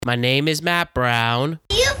My name is Matt Brown.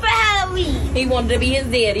 You for Halloween. He wanted to be his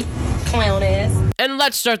daddy. Clown ass. And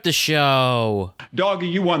let's start the show. Doggy,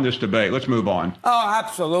 you won this debate. Let's move on. Oh,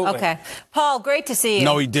 absolutely. Okay. Paul, great to see you.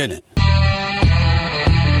 No, he didn't.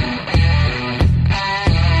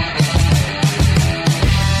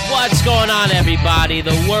 What's going on, everybody?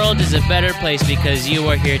 The world is a better place because you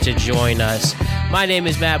are here to join us. My name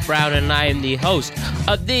is Matt Brown, and I am the host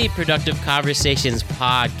of the Productive Conversations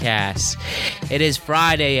podcast. It is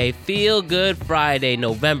Friday, a feel-good Friday,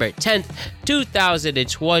 November 10th,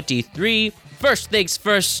 2023. First things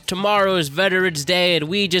first, tomorrow is Veterans Day, and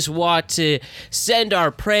we just want to send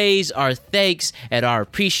our praise, our thanks, and our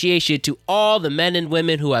appreciation to all the men and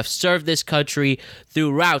women who have served this country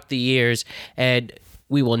throughout the years, and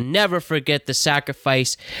we will never forget the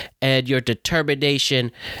sacrifice and your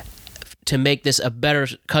determination to make this a better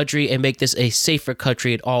country and make this a safer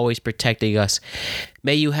country and always protecting us.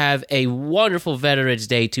 May you have a wonderful Veterans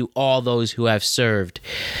Day to all those who have served.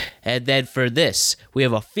 And then for this, we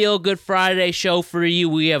have a Feel Good Friday show for you.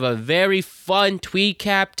 We have a very fun tweet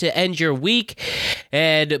cap to end your week.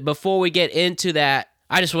 And before we get into that,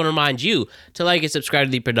 I just want to remind you to like and subscribe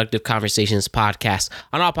to the Productive Conversations podcast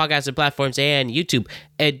on all podcasting platforms and YouTube.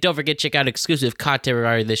 And don't forget to check out exclusive content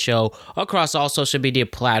regarding the show across all social media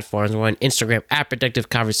platforms. We're on Instagram at Productive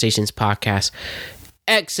Conversations Podcast,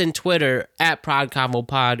 X and Twitter at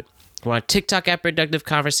ProdConvoPod. We're on TikTok at Productive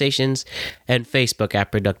Conversations and Facebook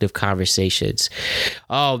at Productive Conversations.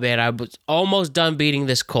 Oh, man, I was almost done beating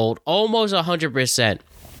this cold. Almost 100%.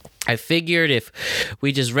 I figured if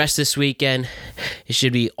we just rest this weekend, it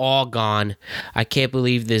should be all gone. I can't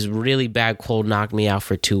believe this really bad cold knocked me out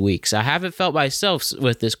for 2 weeks. I haven't felt myself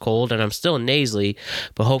with this cold, and I'm still nasally,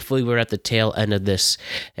 but hopefully we're at the tail end of this,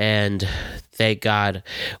 and thank God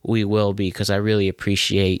we will be, because I really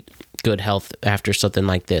appreciate good health after something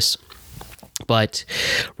like this. But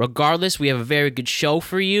regardless, we have a very good show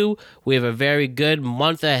for you. We have a very good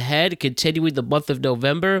month ahead, continuing the month of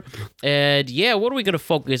November. And yeah, what are we going to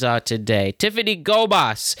focus on today? Tiffany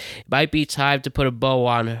Gomas. It might be time to put a bow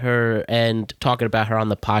on her and talking about her on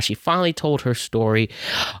the pod. She finally told her story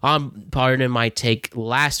on Pardon My Take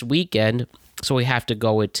last weekend. So we have to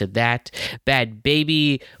go into that.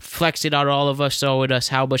 Bhad flexing on all of us, showing us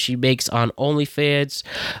how much she makes on OnlyFans.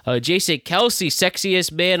 Jason Kelce,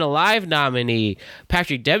 Sexiest Man Alive nominee.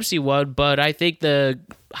 Patrick Dempsey won, but I think the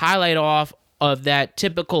highlight off of that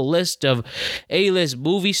typical list of A-list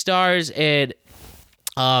movie stars and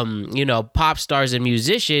pop stars and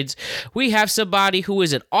musicians, we have somebody who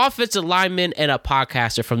is an offensive lineman and a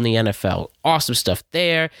podcaster from the NFL. Awesome stuff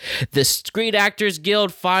there. The Screen Actors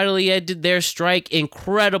Guild finally ended their strike.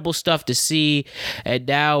 Incredible stuff to see. And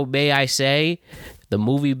now, may I say, the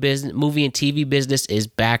movie and TV business is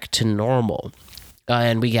back to normal.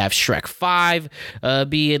 And we have Shrek 5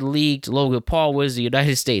 being leaked. Logan Paul wins the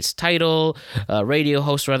United States title. Radio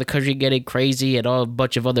hosts around the country getting crazy, and a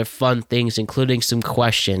bunch of other fun things, including some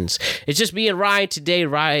questions. It's just me and Ryan today.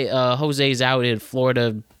 Jose's out in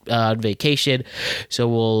Florida on vacation, so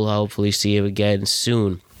we'll hopefully see him again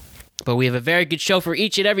soon. But we have a very good show for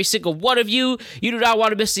each and every single one of you. You do not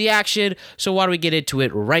want to miss the action. So why don't we get into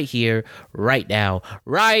it right here, right now.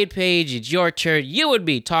 Ryan Page, it's your turn. You and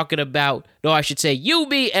me talking about, you,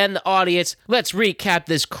 me, and the audience. Let's recap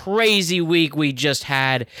this crazy week we just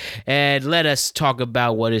had. And let us talk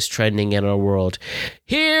about what is trending in our world.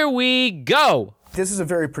 Here we go. This is a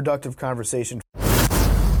very productive conversation.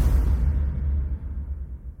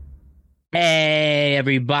 Hey,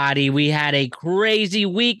 everybody. We had a crazy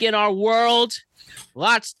week in our world.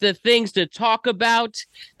 Lots of things to talk about.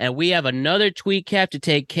 And we have another tweet cap to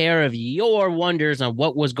take care of your wonders on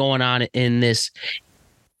what was going on in this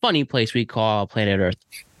funny place we call planet Earth.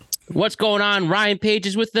 What's going on? Ryan Page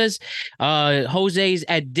is with us. Jose's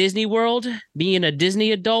at Disney World, being a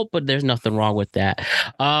Disney adult, but there's nothing wrong with that.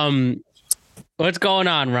 What's going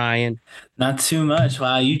on, Ryan? Not too much.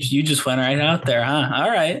 Wow, you just went right out there, huh? All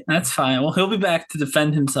right, that's fine. Well, he'll be back to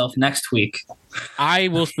defend himself next week. I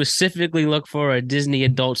will specifically look for a Disney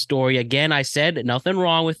adult story. Again, I said nothing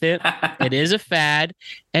wrong with it. It is a fad,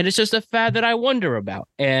 and it's just a fad that I wonder about.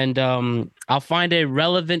 And I'll find a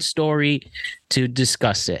relevant story to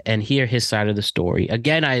discuss it and hear his side of the story.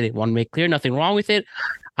 Again, I want to make clear nothing wrong with it.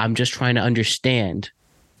 I'm just trying to understand.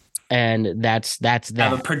 And that's that.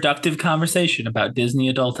 Have a productive conversation about Disney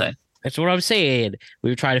adulting. That's what I'm saying.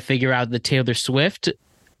 We try to figure out the Taylor Swift,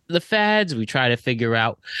 the fads. We try to figure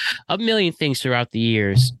out a million things throughout the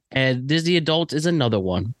years. And Disney adult is another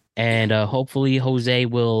one. And hopefully Jose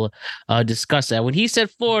will discuss that. When he said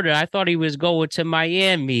Florida, I thought he was going to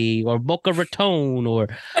Miami or Boca Raton or,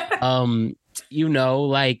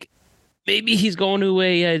 maybe he's going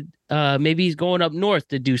to maybe he's going up north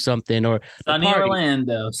to do something or Sunny party.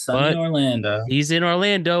 Orlando. But Orlando. He's in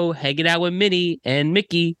Orlando hanging out with Minnie and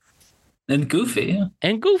Mickey. And Goofy. Yeah.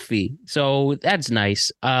 And Goofy. So that's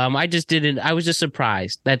nice. I was just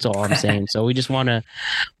surprised. That's all I'm saying. So we just want to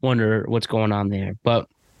wonder what's going on there. But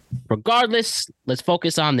regardless, let's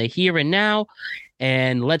focus on the here and now.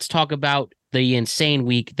 And let's talk about the insane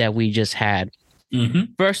week that we just had.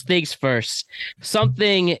 Mm-hmm. First things first,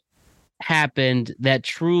 something happened that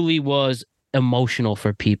truly was emotional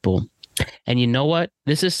for people. And you know what?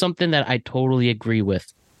 This is something that I totally agree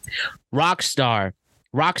with. Rockstar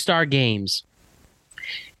Games.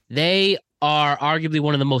 They are arguably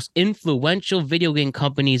one of the most influential video game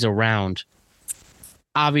companies around.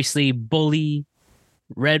 Obviously, Bully,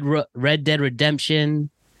 Red Dead Redemption,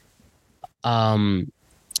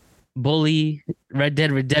 Bully, Red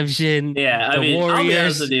Dead Redemption. Yeah, I'll be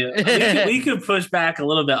honest with you. We could push back a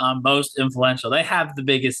little bit on most influential. They have the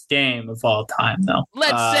biggest game of all time, though.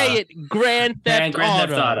 Let's say it, Grand Theft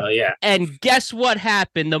Auto. Yeah. And guess what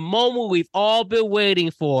happened? The moment we've all been waiting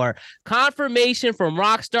for. Confirmation from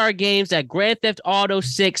Rockstar Games that Grand Theft Auto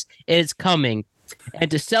 6 is coming. And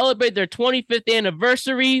to celebrate their 25th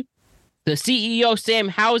anniversary, the CEO, Sam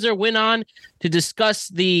Houser, went on to discuss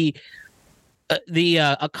the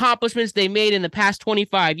accomplishments they made in the past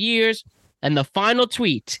 25 years. And the final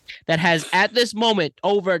tweet that has at this moment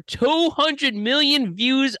over 200 million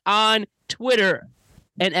views on Twitter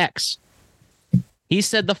and X. He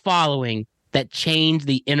said the following that changed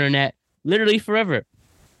the internet literally forever.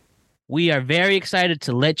 We are very excited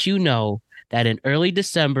to let you know that in early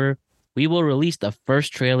December, we will release the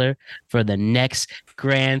first trailer for the next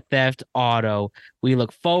Grand Theft Auto. We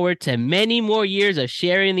look forward to many more years of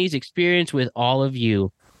sharing these experiences with all of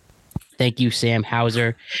you. Thank you, Sam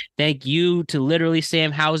Houser. Thank you to literally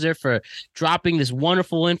Sam Houser for dropping this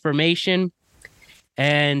wonderful information.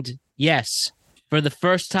 And yes, for the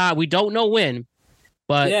first time, we don't know when,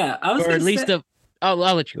 but yeah, I'll let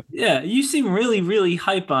you go. Yeah, you seem really, really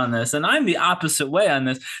hype on this, and I'm the opposite way on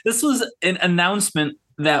this. This was an announcement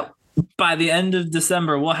that by the end of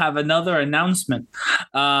December, we'll have another announcement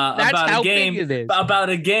about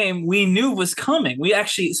a game we knew was coming. We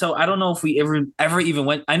actually, so I don't know if we ever even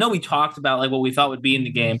went. I know we talked about like what we thought would be in the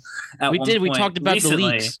game. We talked about recently. The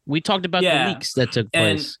leaks. We talked about the leaks that took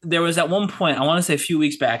place. And there was at one point, I want to say a few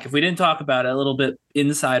weeks back, if we didn't talk about it, a little bit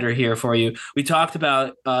insider here for you. We talked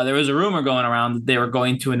about there was a rumor going around that they were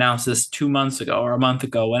going to announce this 2 months ago or a month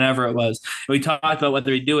ago, whenever it was. And we talked about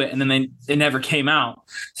whether we do it, and then it never came out.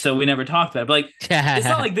 So we never talked about it. But like, it's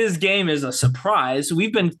not like this game is a surprise.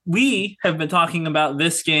 We have been talking about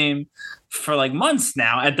this game for like months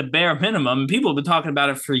now at the bare minimum. People have been talking about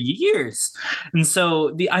it for years. And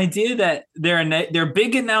so the idea that their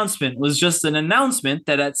big announcement was just an announcement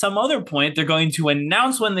that at some other point they're going to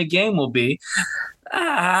announce when the game will be.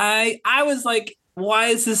 I was like, why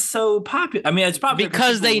is this so popular? I mean, it's popular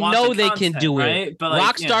because they know they can do it. Right? But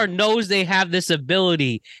like, Rockstar knows they have this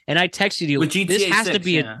ability. And I texted you, with GTA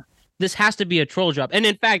this has to be a troll drop. And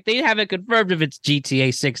in fact, they haven't confirmed if it's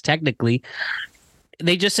GTA 6 technically.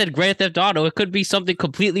 They just said Grand Theft Auto. It could be something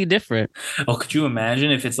completely different. Oh, could you imagine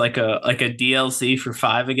if it's like a DLC for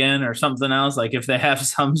 5 again or something else? Like if they have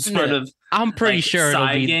some sort of I'm pretty sure it'll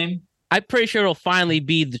be game. I'm pretty sure it'll finally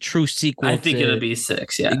be the true sequel. I think it'll be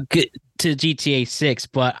 6, yeah. To GTA 6.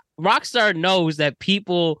 But Rockstar knows that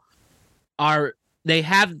they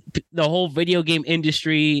have the whole video game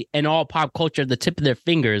industry and all pop culture at the tip of their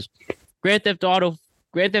fingers. Grand Theft Auto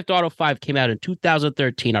 5 came out in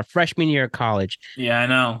 2013, our freshman year of college. Yeah, I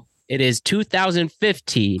know. It is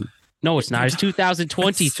 2015. No, it's not. It's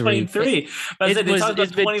 2023. They talked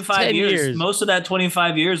about 25 years. Most of that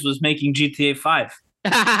 25 years was making GTA 5.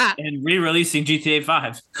 And re-releasing GTA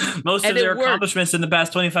 5. Most of their accomplishments in the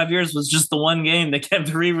past 25 years was just the one game they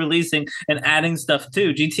kept re-releasing and adding stuff to.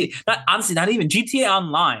 Not even GTA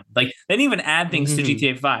Online. Like they didn't even add things to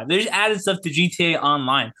GTA 5. They just added stuff to GTA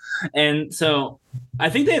Online. And so I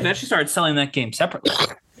think they eventually started selling that game separately.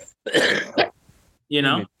 You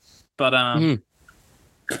know? But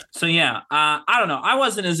so yeah, I don't know. I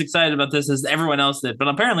wasn't as excited about this as everyone else did, but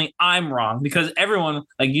apparently I'm wrong because everyone,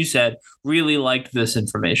 like you said, really liked this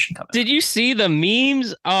information coming. Did you see the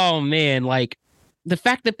memes? Oh man, like the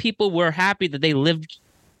fact that people were happy that they lived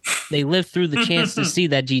through the chance to see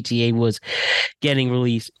that GTA was getting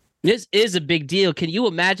released. This is a big deal. Can you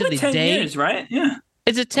imagine the 10 day? Years, right? Yeah.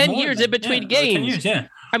 It's a 10 years in between games. 10 years, yeah.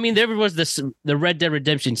 I mean, there was the Red Dead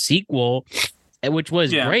Redemption sequel, which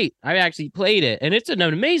was great. I actually played it, and it's an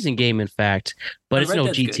amazing game, in fact. But it's no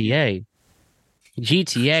GTA. Good, yeah.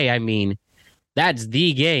 GTA, I mean, that's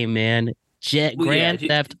the game, man. Grand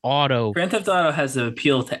Theft Auto. Grand Theft Auto has the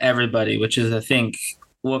appeal to everybody, which is, I think,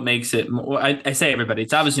 what makes it. I say everybody.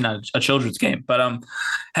 It's obviously not a children's game, but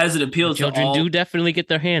has an appeal to all. Children do definitely get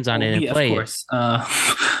their hands on it and play of course.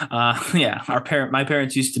 Yeah, my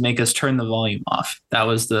parents used to make us turn the volume off. That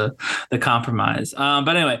was the compromise.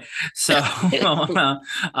 But anyway, so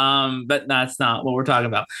but that's not what we're talking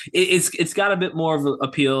about. It's got a bit more of an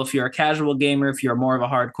appeal if you're a casual gamer. If you're more of a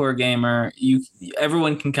hardcore gamer,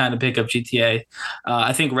 everyone can kind of pick up GTA.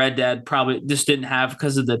 I think Red Dead probably just didn't have,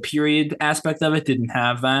 because of the period aspect of it, didn't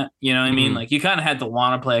have that. You know what I mean? Like, you kind of had to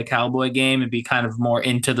want to play a cowboy game and be kind of more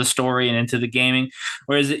into the story and into the gaming,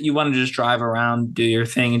 whereas you want to just drive around, do your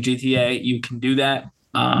thing in GTA, you can do that.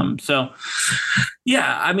 So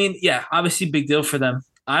yeah, I mean, yeah, obviously big deal for them.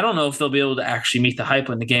 I don't know if they'll be able to actually meet the hype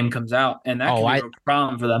when the game comes out, and that can be a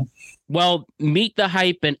problem for them. Well, meet the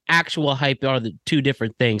hype and actual hype are the two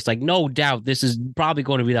different things. Like, no doubt this is probably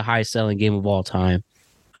going to be the highest selling game of all time.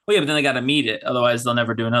 Well, yeah, but then they got to meet it. Otherwise, they'll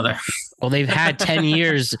never do another. Well, they've had 10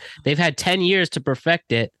 years. They've had 10 years to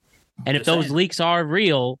perfect it. And if those leaks are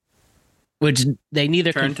real, which they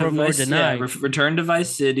neither confirm nor deny. Yeah, return to Vice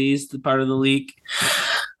City is the part of the leak.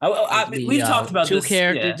 We've talked about two this.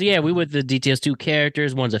 Characters. Yeah, we with the details. 2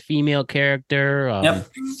 characters. One's a female character. Yep.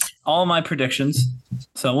 All my predictions.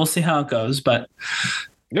 So we'll see how it goes. But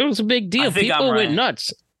it was a big deal. People went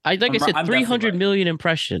nuts. I said 300 million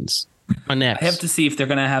impressions on X. I have to see if they're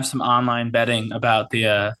going to have some online betting about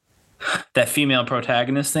the that female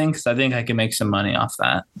protagonist thing, because I think I can make some money off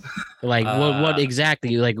that. Like what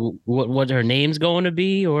exactly? Like what her name's going to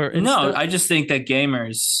be? Or no, I just think that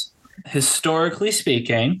gamers, historically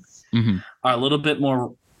speaking, are a little bit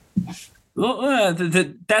more. Well,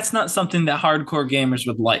 that's not something that hardcore gamers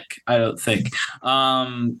would like, I don't think.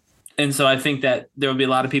 And so I think that there will be a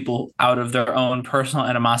lot of people out of their own personal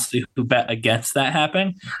animosity who bet against that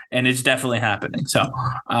happening, and it's definitely happening. So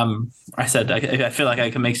I said I feel like I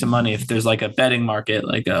can make some money if there's like a betting market,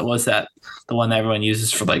 like what's that, the one that everyone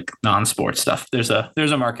uses for like non-sports stuff. There's a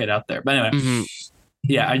market out there. But anyway,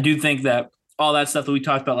 yeah, I do think that all that stuff that we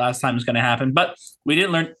talked about last time is going to happen, but we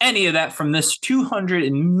didn't learn any of that from this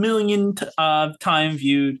 200 million time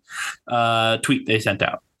viewed tweet they sent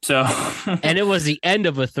out. So, and it was the end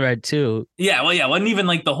of a thread too. Yeah, well, yeah, it wasn't even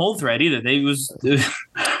like the whole thread either. It was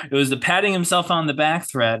the patting himself on the back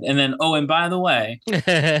thread, and then and by the way, we'll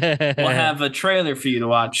have a trailer for you to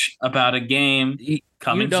watch about a game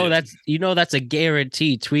coming. That's a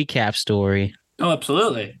guaranteed tweet cap story. Oh,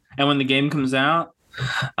 absolutely. And when the game comes out,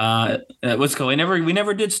 what's going? We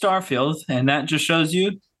never did Starfield, and that just shows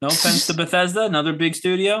you. No offense to Bethesda, another big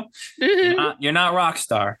studio. You're not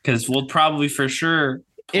Rockstar, because we'll probably for sure.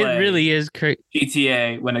 It really is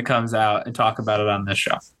GTA when it comes out and talk about it on this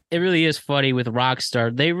show. It really is funny with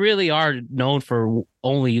Rockstar. They really are known for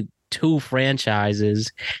only 2 franchises.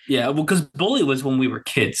 Yeah, well, because Bully was when we were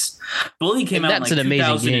kids. Bully came out. That's an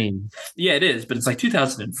amazing game. Yeah, it is, but it's like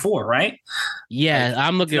 2004, right? Yeah, like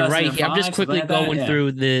I'm looking right here. I'm just quickly going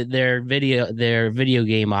through their video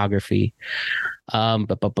gameography.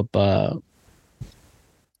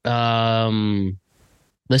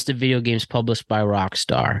 List of video games published by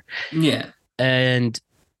Rockstar. Yeah. And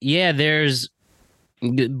yeah, there's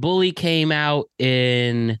Bully came out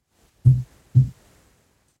in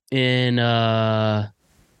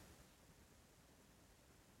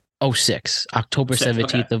 06, October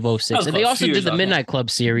 17th of 06. And they also did the Midnight Club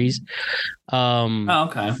series.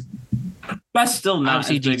 Okay. That's still not as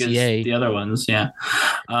big GTA. As the other ones, yeah.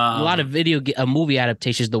 A lot of movie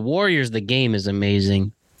adaptations. The Warriors, the game is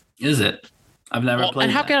amazing. Is it? I've never played.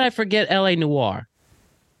 And how can I forget LA Noire?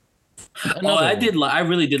 I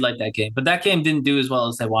really did like that game, but that game didn't do as well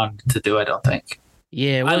as they wanted to do, I don't think.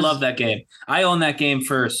 Yeah, I love that game. I own that game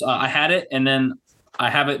first. I had it, and then I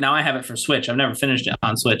have it now. I have it for Switch. I've never finished it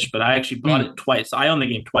on Switch, but I actually bought it twice. I own the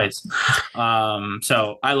game twice.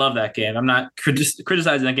 So I love that game. I'm not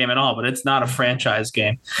criticizing that game at all, but it's not a franchise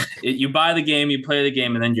game. You buy the game, you play the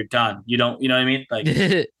game, and then you're done. You don't, you know what I mean?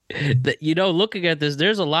 Like. Looking at this,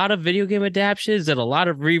 there's a lot of video game adaptations and a lot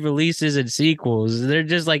of re-releases and sequels. They're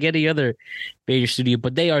just like any other major studio,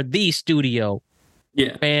 but they are the studio.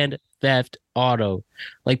 Yeah. Grand Theft Auto.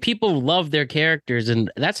 Like, people love their characters,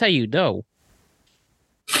 and that's how you know.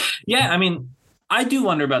 Yeah, I mean, I do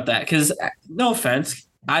wonder about that, because no offense,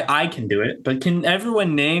 I can do it, but can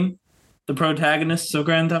everyone name the protagonists of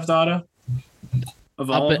Grand Theft Auto? Of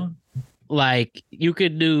all of them? Like, you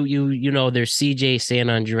could do there's CJ San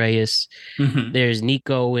Andreas, there's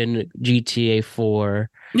Nico in GTA 4.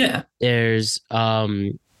 Yeah. There's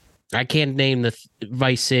I can't name the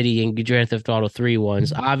Vice City and Grand Theft Auto 3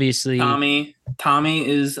 ones. Obviously, Tommy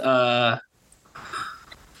is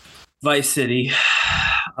Vice City.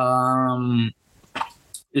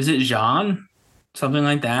 Is it Jean? Something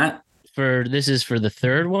like that? This is for the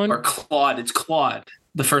third one? Or Claude. It's Claude.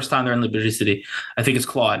 The first time they're in Liberty City. I think it's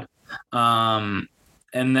Claude. And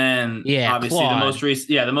then obviously Claude.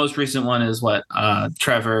 the most recent one is what?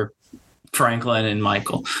 Trevor, Franklin, and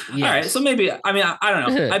Michael. Yes. All right. So maybe, I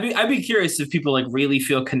don't know. I'd be curious if people like really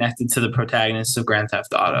feel connected to the protagonists of Grand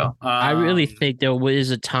Theft Auto. I really think there is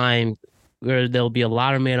a time where there'll be a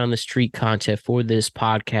lot of man on the street content for this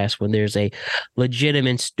podcast when there's a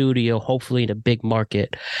legitimate studio, hopefully in a big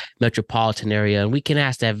market metropolitan area. And we can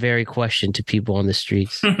ask that very question to people on the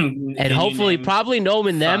streets. And hopefully, probably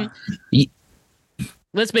knowing them.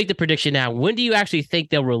 Let's make the prediction now. When do you actually think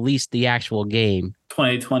they'll release the actual game?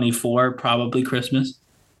 2024, probably Christmas.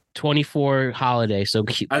 24 holiday. So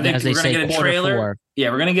I think we're gonna get a trailer. 4. Yeah,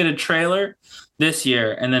 we're gonna get a trailer this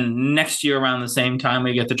year, and then next year around the same time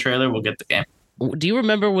we get the trailer, we'll get the game. Do you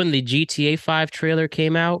remember when the GTA 5 trailer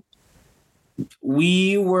came out?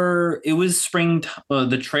 It was spring.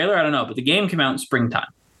 The trailer, I don't know, but the game came out in springtime.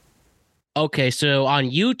 Okay, so on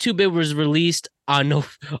YouTube it was released on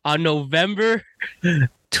November.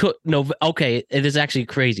 Okay, it is actually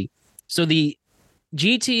crazy. So the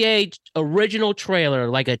GTA original trailer,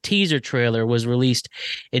 like a teaser trailer, was released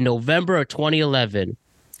in November of 2011.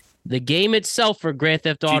 The game itself for Grand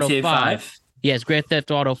Theft Auto GTA 5. Yes, Grand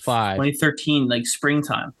Theft Auto 5. 2013, like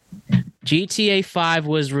springtime. GTA 5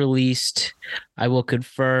 was released, I will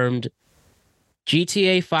confirm.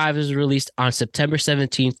 GTA 5 was released on September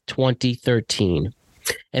 17th, 2013.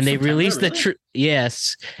 And they released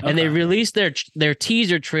yes. Okay. And they released their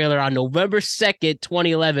teaser trailer on November 2nd,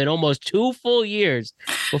 2011, almost 2 full years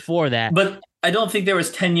before that. But I don't think there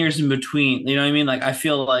was 10 years in between. You know what I mean? Like, I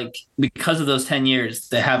feel like because of those 10 years,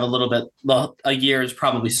 they have a little bit, a year is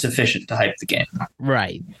probably sufficient to hype the game.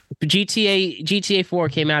 Right. GTA 4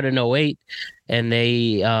 came out in 2008 and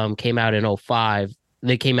they came out in 2005.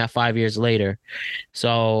 They came out 5 years later.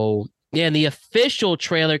 So, yeah, and the official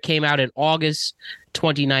trailer came out in August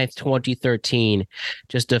 29th, 2013,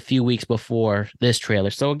 just a few weeks before this trailer.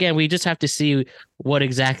 So again, we just have to see what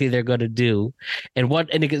exactly they're going to do and what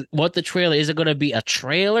the trailer is. It going to be a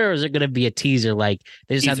trailer or is it going to be a teaser? Like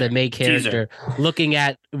they just have the main character looking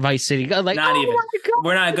at Vice City. Like,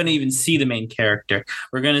 we're not going to even see the main character.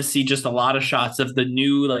 We're going to see just a lot of shots of the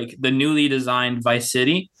newly designed Vice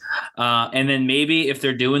City. And then maybe if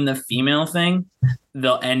they're doing the female thing,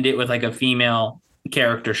 they'll end it with like a female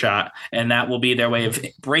character shot, and that will be their way of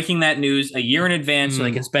breaking that news a year in advance so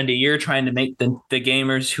they can spend a year trying to make the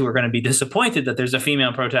gamers who are going to be disappointed that there's a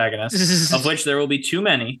female protagonist, of which there will be too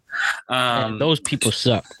many. Those people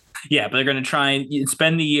suck. Yeah, but they're going to try and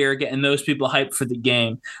spend the year getting those people hyped for the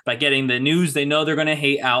game by getting the news they know they're going to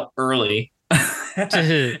hate out early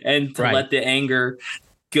and to let the anger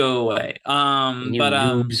go away.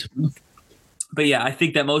 But yeah, I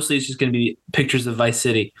think that mostly it's just going to be pictures of Vice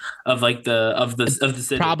City, of the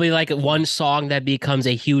city. Probably like one song that becomes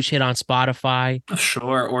a huge hit on Spotify.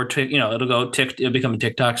 Sure, or it'll become a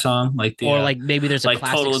TikTok song, like maybe there's a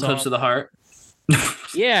classic Total song. Eclipse of the Heart.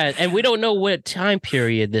 Yeah, and we don't know what time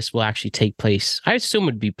period this will actually take place. I assume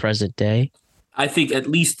it'd be present day. I think at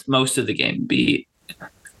least most of the game would be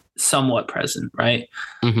somewhat present, right?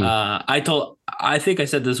 Mm-hmm. I think I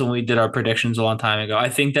said this when we did our predictions a long time ago. I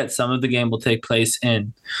think that some of the game will take place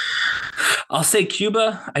in, I'll say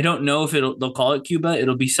Cuba. I don't know if they'll call it Cuba.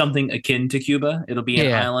 It'll be something akin to Cuba. It'll be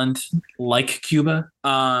an island like Cuba.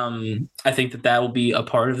 I think that will be a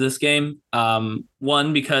part of this game.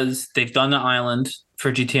 One, because they've done the island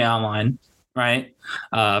for GTA Online, right?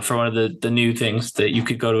 For one of the new things that you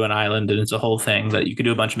could go to an island and it's a whole thing that you could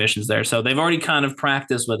do a bunch of missions there. So they've already kind of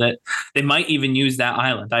practiced with it. They might even use that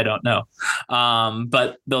island. I don't know.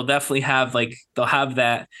 But they'll definitely have they'll have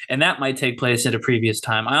that. And that might take place at a previous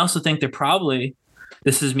time. I also think they're probably,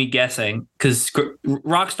 this is me guessing, because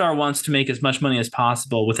Rockstar wants to make as much money as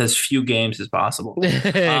possible with as few games as possible.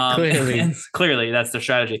 Clearly, that's their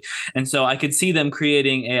strategy. And so I could see them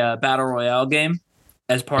creating a battle royale game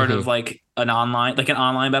as part of an online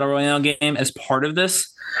battle royale game as part of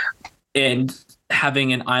this, and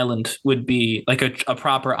having an island would be like a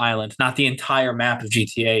proper island, not the entire map of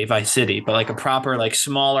GTA Vice City, but like a proper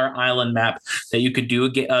smaller island map that you could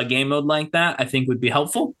do a game mode like that. I think would be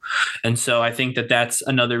helpful, and so I think that's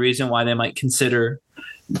another reason why they might consider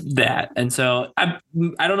that. And so I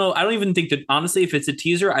don't know. I don't even think that, honestly, if it's a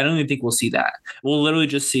teaser, I don't even think we'll see that. We'll literally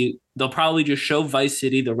just see, they'll probably just show Vice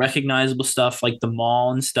City, the recognizable stuff like the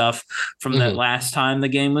mall and stuff from that last time the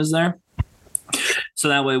game was there. So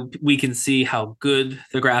that way we can see how good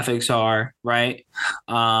the graphics are, right?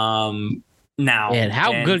 now. And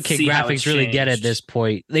how and good can see how it's graphics really get at changed. this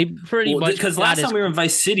point? They pretty much because last time we were in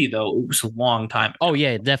Vice City though, it was a long time ago. Oh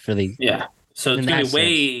yeah, definitely. Yeah. So it's In gonna that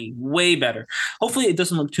be way better. Hopefully it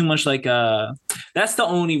doesn't look too much like that's the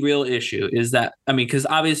only real issue is that because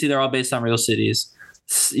obviously they're all based on real cities.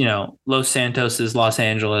 Los Santos is Los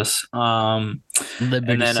Angeles.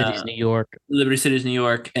 Liberty City's New York. Liberty City's New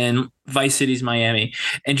York, and Vice City's Miami.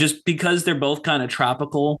 And just because they're both kind of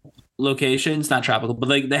tropical locations, not tropical, but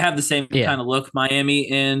like they have the same kind of look, Miami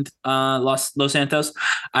and Los Santos,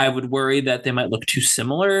 I would worry that they might look too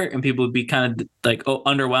similar and people would be kind of like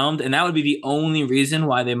underwhelmed. And that would be the only reason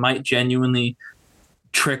why they might genuinely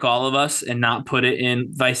trick all of us and not put it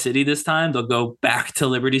in Vice City this time. They'll go back to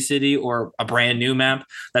Liberty City or a brand new map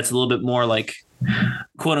that's a little bit more like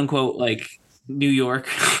quote unquote like New York.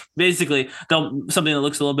 Basically, something that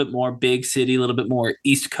looks a little bit more big city, a little bit more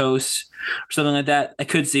East Coast or something like that. I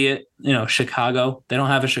could see it. Chicago. They don't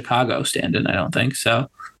have a Chicago stand-in, I don't think. So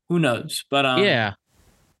who knows? But yeah,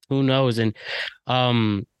 who knows? And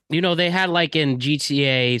they had like in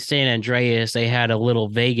GTA San Andreas, they had a little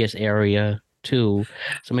Vegas area too.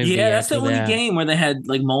 So maybe that's the only game where they had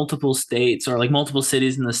like multiple states or like multiple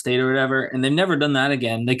cities in the state or whatever, and they've never done that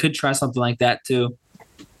again. They could try something like that too.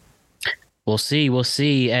 We'll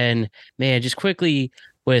see. And man, just quickly,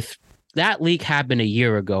 with that leak happened a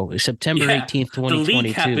year ago, September 18th, 2022. The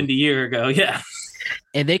leak happened a year ago, yeah.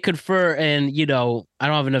 And they confer, and I don't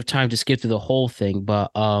have enough time to skip through the whole thing,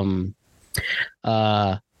 but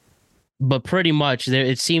pretty much there,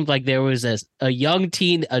 it seemed like there was a young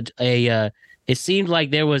teen, it seemed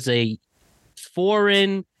like there was a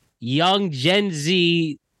foreign young Gen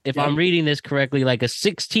Z, if I'm reading this correctly, like a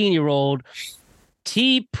 16-year-old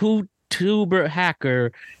Tuber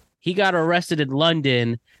hacker. He got arrested in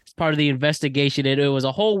London as part of the investigation, and it was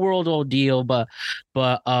a whole world ordeal. But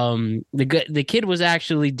the kid was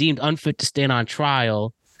actually deemed unfit to stand on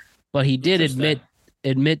trial, but he did admit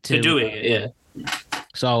to doing it. Yeah.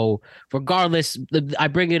 So regardless, I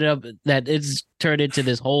bring it up that it's turned into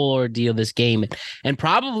this whole ordeal, this game, and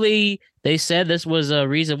probably they said this was a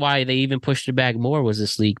reason why they even pushed it back more was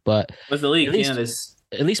this leak. But with the leak,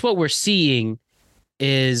 at least what we're seeing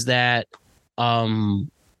is that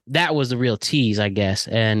that was the real tease, I guess,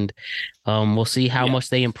 and we'll see how much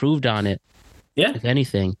they improved on it, if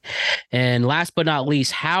anything. And last but not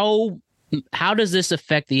least, how does this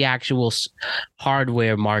affect the actual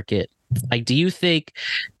hardware market? Like, do you think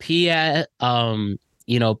PlayStation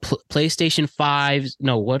 5?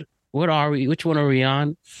 No, what are we? Which one are we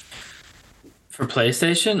on? For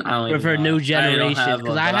PlayStation, I don't even for know. new generation,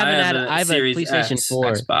 because I have a PlayStation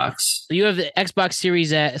 4 Xbox. So you have the Xbox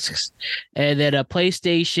Series X and then a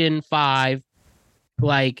PlayStation 5.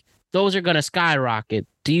 Like, those are gonna skyrocket.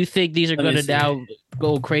 Do you think these are gonna now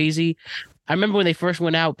go crazy? I remember when they first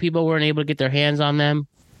went out, people weren't able to get their hands on them.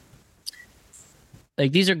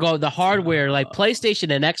 Like, these are the hardware, like PlayStation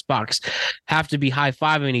and Xbox have to be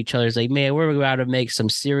high-fiving each other. It's like, man, we're about to make some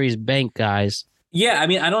serious bank, guys. Yeah,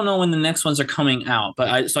 I don't know when the next ones are coming out, but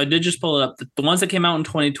I did just pull it up. The ones that came out in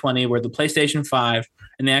 2020 were the PlayStation 5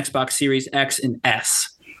 and the Xbox Series X and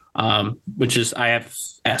S, which is, I have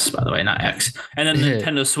S, by the way, not X. And then the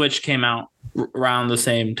Nintendo Switch came out around the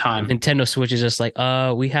same time. Nintendo Switch is just like,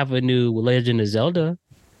 we have a new Legend of Zelda.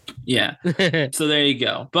 Yeah. So there you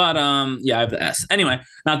go. But I have the S. Anyway,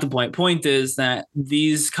 not the point. Point is that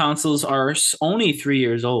these consoles are only 3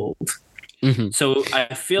 years old. Mm-hmm. So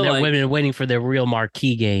I feel they're like waiting for their real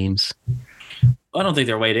marquee games. I don't think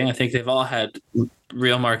they're waiting. I think they've all had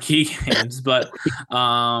real marquee games, but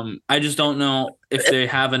I just don't know if they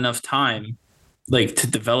have enough time, like, to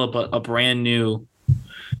develop a brand new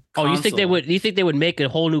console. Oh, you think they would? You think they would make a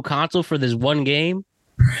whole new console for this one game?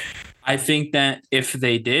 I think that if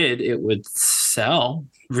they did, it would sell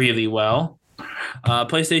really well.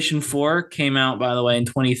 PlayStation 4 came out, by the way, in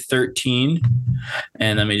 2013.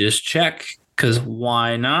 And let me just check, because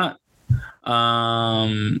why not?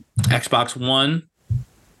 Xbox One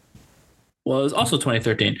was also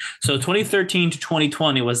 2013. So 2013 to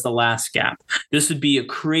 2020 was the last gap. This would be a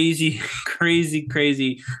crazy, crazy,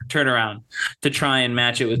 crazy turnaround to try and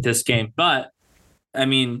match it with this game. But,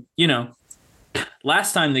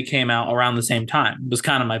 last time they came out around the same time was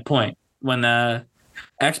kind of my point. When the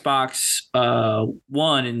Xbox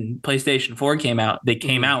One and PlayStation 4 came out, they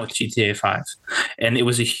came out with GTA 5. And it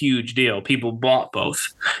was a huge deal. People bought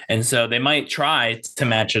both. And so they might try to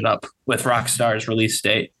match it up with Rockstar's release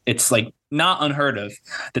date. It's like not unheard of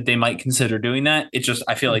that they might consider doing that. It's just,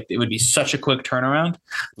 I feel like it would be such a quick turnaround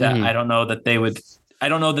that I don't know that they would. I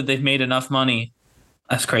don't know that they've made enough money.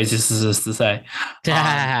 As crazy as this is to say,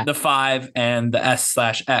 the 5 and the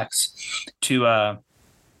S/X to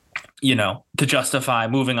to justify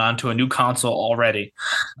moving on to a new console already.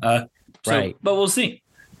 Right. But we'll see.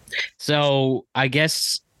 So I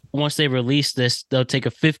guess once they release this, they'll take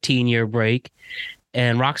a 15-year break,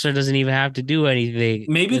 and Rockstar doesn't even have to do anything.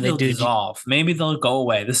 Maybe they'll dissolve. Maybe they'll go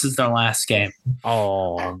away. This is their last game.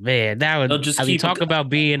 Oh man, that would. They'll just talk about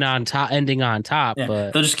being on top, ending on top. Yeah,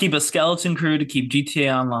 but they'll just keep a skeleton crew to keep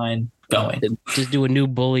GTA Online going. Just do a new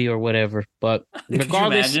bully or whatever. But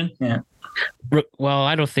regardless, could you imagine? Yeah. Well,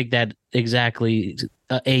 I don't think that exactly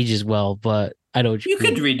ages well, but I don't. You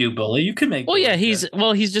could redo bully. You could make. Well, yeah, he's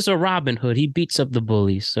just a Robin Hood. He beats up the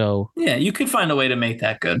bullies. So yeah, you could find a way to make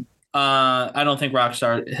that good. I don't think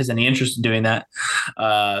Rockstar has any interest in doing that.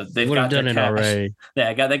 They've would have done it already.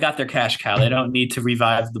 Yeah, they got their cash cow. They don't need to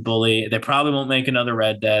revive the bully. They probably won't make another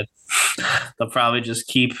Red Dead. They'll probably just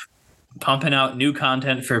keep pumping out new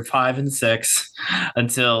content for 5 and 6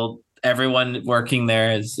 until everyone working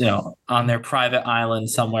there is, on their private island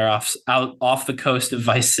somewhere off the coast of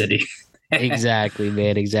Vice City. Exactly,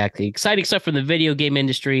 man. Exactly. Exciting stuff from the video game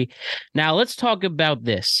industry. Now let's talk about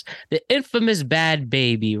this. The infamous Bhad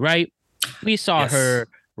Bhabie, right? We saw her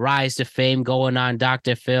rise to fame going on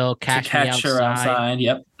Dr. Phil, Catch Me Outside. Her outside.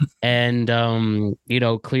 Yep. And,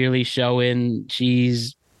 clearly showing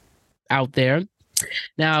she's out there.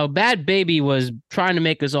 Now, Bhad Bhabie was trying to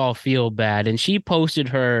make us all feel bad, and she posted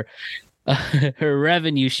her her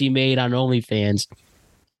revenue she made on OnlyFans.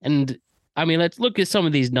 And I mean, let's look at some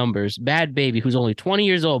of these numbers. Bhad Bhabie, who's only 20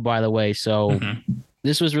 years old, by the way. So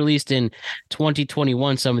this was released in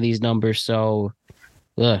 2021, some of these numbers. So,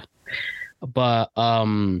 but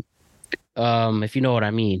if you know what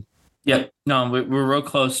I mean. Yep. No, we're real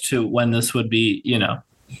close to when this would be,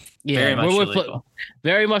 very much illegal.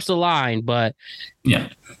 Very much the line, but yeah.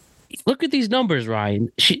 Look at these numbers,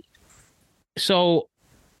 Ryan. So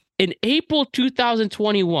in April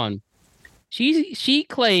 2021, she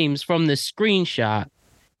claims from the screenshot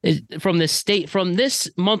from this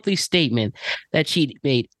monthly statement that she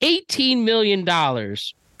made $18 million.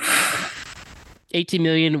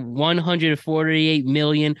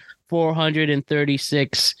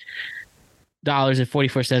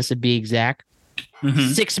 $18,148,436.44 to be exact.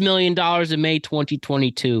 $6 million in May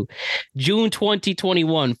 2022. June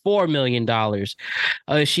 2021, $4 million.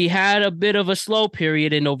 She had a bit of a slow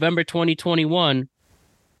period in November 2021,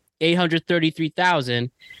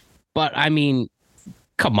 $833,000. But I mean,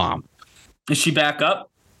 come on. Is she back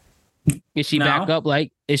up? Is she back up?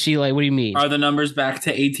 Is she what do you mean? Are the numbers back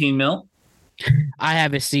to 18 mil? I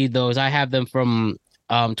haven't seen those. I have them from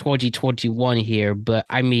 2021 here, but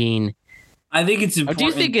I mean, I think it's important. Do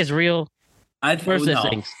you think it's real? First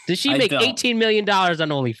things. Did she make $18 million on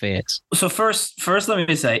OnlyFans? So first, let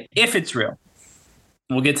me say, if it's real,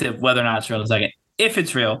 we'll get to whether or not it's real in a second. If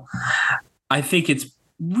it's real, I think it's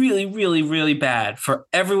really, really, really bad for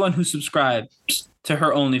everyone who subscribes to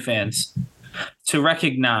her OnlyFans to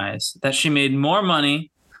recognize that she made more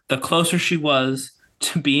money the closer she was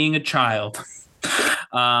to being a child.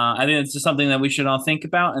 I think it's just something that we should all think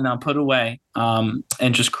about and not put away and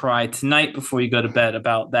just cry tonight before you go to bed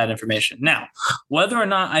about that information. Now, whether or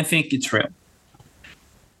not I think it's real,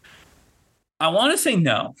 I want to say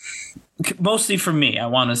no. Mostly for me, I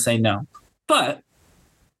want to say no. But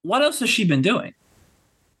what else has she been doing?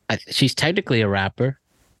 She's technically a rapper.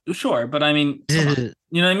 Sure, but I mean, you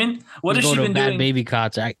know what I mean? What has she been doing? Baby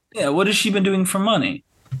concert. Yeah, what has she been doing for money?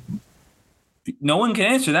 No one can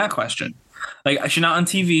answer that question. She's not on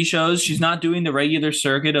TV shows. She's not doing the regular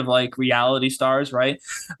circuit of reality stars, right?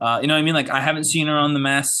 You know what I mean? I haven't seen her on The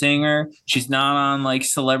Masked Singer. She's not on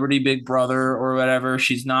Celebrity Big Brother or whatever.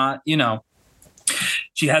 She's not,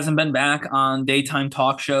 she hasn't been back on daytime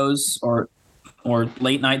talk shows or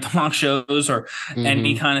late night talk shows or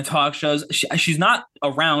any kind of talk shows. She's not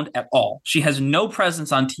around at all. She has no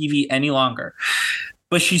presence on TV any longer,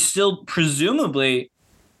 but she's still presumably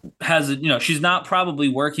has, she's not probably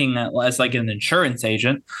working as an insurance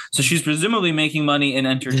agent. So she's presumably making money in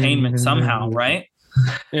entertainment somehow. Right.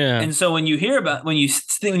 Yeah. And so when you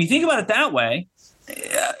think about it that way,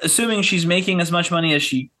 assuming she's making as much money as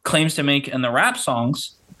she claims to make in the rap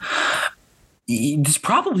songs, it's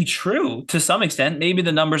probably true to some extent. Maybe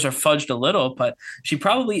the numbers are fudged a little, but she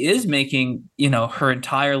probably is making, her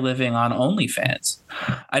entire living on OnlyFans.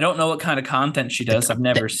 I don't know what kind of content she does. I've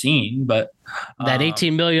never seen, but that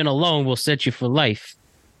 18 million alone will set you for life.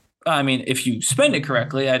 I mean, if you spend it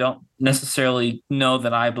correctly, I don't necessarily know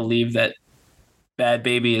that I believe that Bhad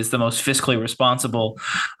Bhabie is the most fiscally responsible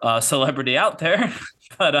celebrity out there.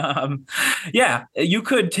 But yeah, you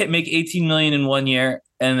could make 18 million in 1 year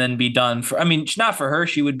and then be done for. I mean, not for her.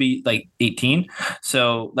 She would be like 18,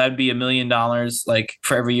 so that'd be $1 million like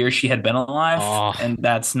for every year she had been alive, and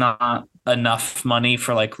that's not enough money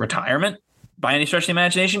for like retirement by any stretch of the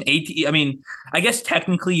imagination. 18. I mean, I guess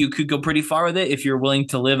technically you could go pretty far with it if you're willing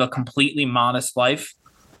to live a completely modest life.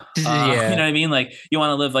 You know what I mean? Like you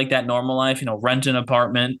want to live like that normal life, rent an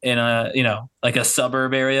apartment in a, like a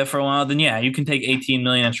suburb area for a while, then yeah, you can take 18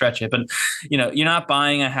 million and stretch it. But, you're not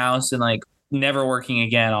buying a house and like never working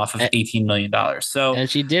again off of $18 million. So, and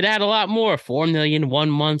she did add a lot more, 4 million one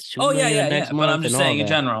month, 2 million next month. But I'm just saying in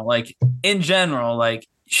general, like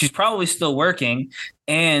she's probably still working.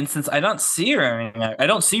 And since I don't see her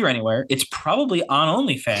anywhere, it's probably on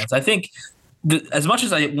OnlyFans. I think as much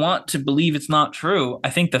as I want to believe it's not true,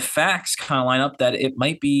 I think the facts kind of line up that it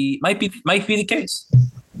might be the case.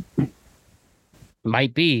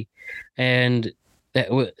 Might be, and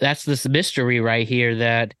that's this mystery right here.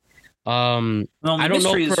 That I don't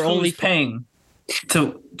know for only paying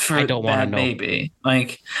for I don't Bhad Bhabie.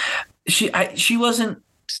 Like she wasn't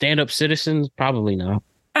stand-up citizens, probably not.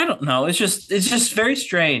 I don't know. It's just very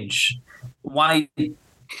strange. Why?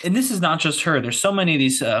 And this is not just her. There's so many of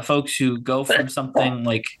these folks who go from something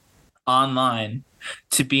like online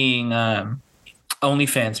to being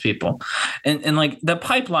OnlyFans people. And like the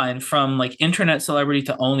pipeline from like internet celebrity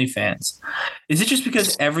to OnlyFans. Is it just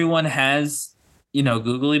because everyone has,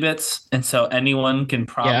 googly bits, and so anyone can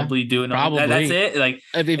probably do it? Probably. That's it. Like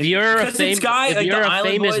if you're a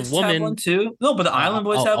famous woman, have one too. No, but the Island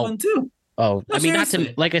Boys have one too. Oh, no, I mean,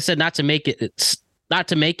 seriously. Not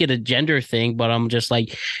to make it a gender thing, but I'm just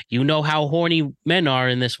like, how horny men are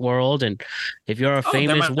in this world, and if you're a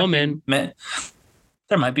famous woman, there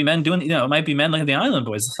might be men doing, it might be men like the Island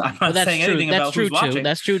Boys. I'm not saying anything about who's watching.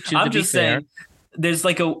 That's true too. I'm just saying, there's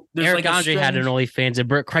Eric Andre had an OnlyFans, and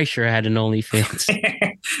Bert Kreischer had an OnlyFans.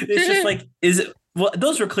 It's just like,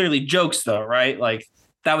 those were clearly jokes though, right? Like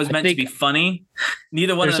that was meant to be funny.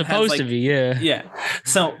 Neither one of them supposed to be, yeah. Yeah.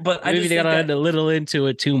 So, but maybe they got a little into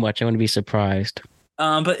it too much. I wouldn't be surprised.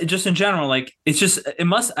 But just in general, like it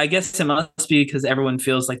must be because everyone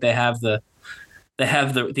feels like they have the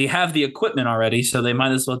equipment already, so they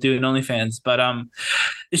might as well do an OnlyFans. But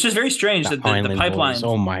it's just very strange that the pipeline.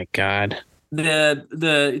 Oh my god.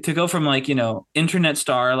 To go from like internet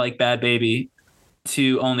star like Bhad Bhabie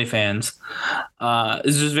to OnlyFans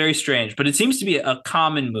is just very strange. But it seems to be a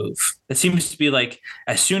common move. It seems to be like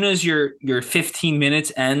as soon as your 15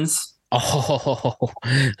 minutes ends. Oh,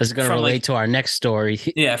 that's going to relate to our next story.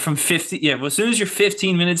 Yeah, from 50. Yeah, well, as soon as your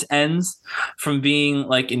 15 minutes ends from being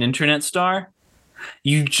like an internet star,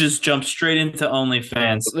 you just jump straight into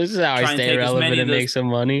OnlyFans. This is how I stay relevant and make some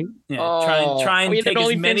money. Yeah, try and take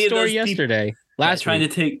as many of those yesterday. Trying to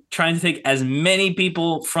take as many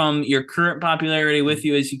people from your current popularity with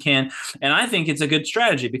you as you can. And I think it's a good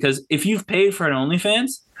strategy because if you've paid for an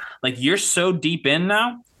OnlyFans, like you're so deep in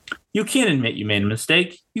now. You can't admit you made a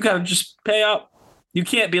mistake. You got to just pay up. You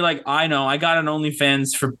can't be like, I know I got an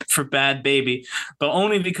OnlyFans for Bhad Bhabie, but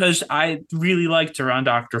only because I really liked her on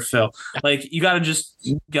Dr. Phil. Like you got to just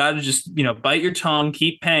bite your tongue,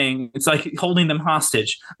 keep paying. It's like holding them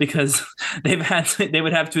hostage because they would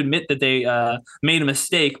have to admit that they made a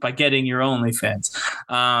mistake by getting your OnlyFans.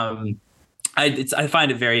 I find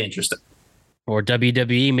it very interesting. Or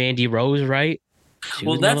WWE Mandy Rose, right?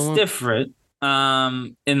 Well, that's different.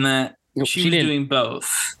 In that she was doing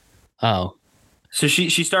both. Oh, so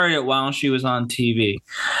she started it while she was on TV.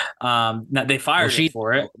 Now they fired her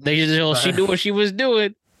for it. She knew what she was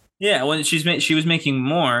doing. Yeah, when she was making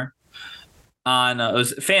more on it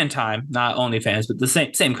was Fan Time, not OnlyFans, but the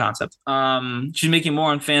same concept. She's making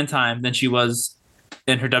more on Fan Time than she was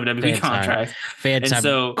in her WWE contract. Fan Time,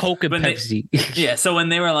 so Coke and Pepsi. Yeah, so when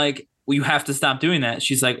they were like, well, you have to stop doing that.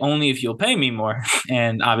 She's like, only if you'll pay me more.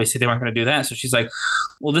 And obviously they weren't going to do that. So she's like,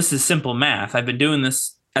 well, this is simple math. I've been doing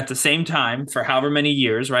this at the same time for however many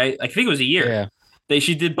years, right? Like, I think it was a year. Yeah.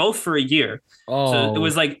 She did both for a year. Oh. So it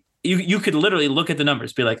was like, you could literally look at the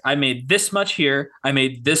numbers, be like, I made this much here. I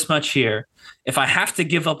made this much here. If I have to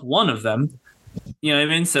give up one of them, you know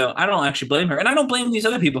what I mean? So I don't actually blame her. And I don't blame these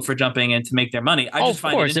other people for jumping in to make their money. I just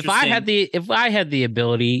find it interesting. If I had the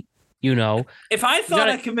ability, if I thought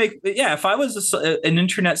I could make, if I was an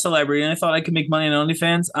internet celebrity and I thought I could make money on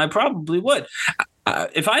OnlyFans, I probably would.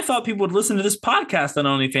 If I thought people would listen to this podcast on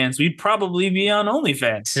OnlyFans, we'd probably be on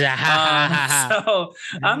OnlyFans. So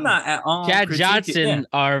I'm not at all. Chad Johnson,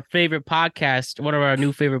 our favorite podcast, one of our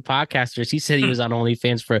new favorite podcasters, he said he was on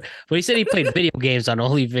OnlyFans but he said he played video games on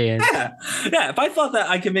OnlyFans. Yeah. If I thought that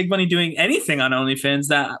I could make money doing anything on OnlyFans,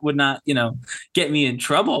 that would not, get me in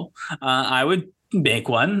trouble. I would make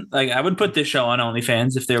one. Like I would put this show on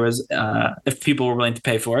OnlyFans if there was if people were willing to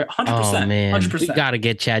pay for it. 100%. Oh man, 100%. we gotta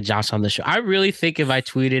get Chad Johnson on the show. I really think if I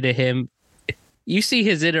tweeted at him, you see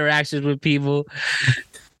his interactions with people.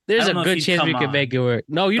 There's a good chance we could make it work.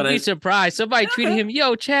 No, you'd be surprised. Somebody tweeted him,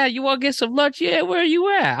 "Yo, Chad, you want to get some lunch? Yeah, where are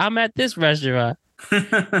you at? I'm at this restaurant." We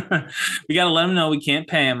got to let him know we can't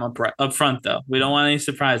pay him up front, though. We don't want any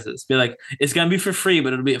surprises. Be like, it's going to be for free,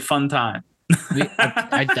 but it'll be a fun time.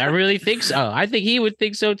 I really think so. I think he would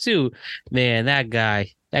think so, too. Man, that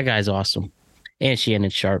guy's awesome. And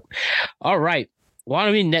Shannon Sharp. All right. Why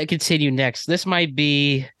don't we continue next? This might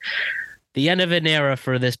be the end of an era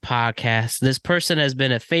for this podcast. This person has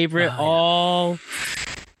been a favorite all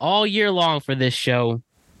year long for this show,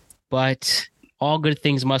 but all good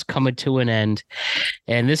things must come to an end.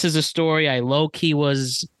 And this is a story I low-key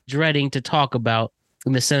was dreading to talk about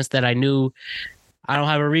in the sense that I knew I don't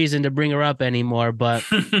have a reason to bring her up anymore, but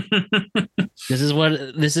this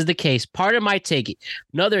is the case. Part of My Take,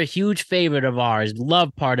 another huge favorite of ours,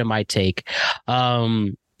 love Part of My Take.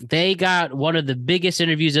 They got one of the biggest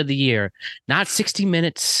interviews of the year. Not 60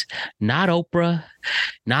 Minutes, not Oprah,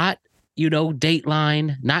 not,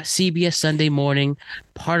 Dateline, not CBS Sunday Morning.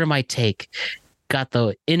 Part of My Take got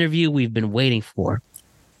the interview we've been waiting for.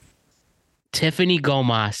 Tiffany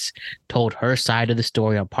Gomas told her side of the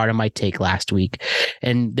story on Part of My Take last week.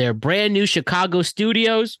 And their brand new Chicago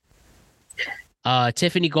studios,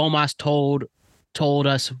 Tiffany Gomas told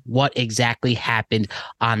us what exactly happened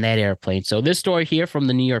on that airplane. So this story here from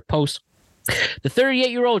the New York Post. The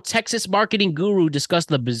 38-year-old Texas marketing guru discussed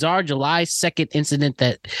the bizarre July 2nd incident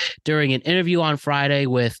that during an interview on Friday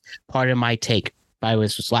with Part of My Take. By the way,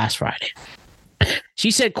 this was last Friday. She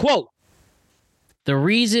said, quote, "The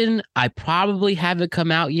reason I probably haven't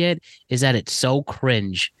come out yet is that it's so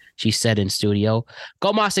cringe," she said in studio.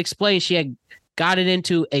 Gomas explained she had gotten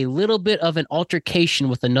into a little bit of an altercation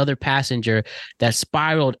with another passenger that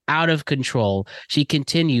spiraled out of control. She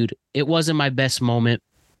continued, "It wasn't my best moment.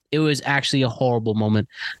 It was actually a horrible moment.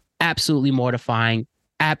 Absolutely mortifying.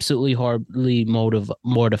 Absolutely horribly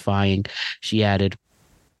mortifying," she added.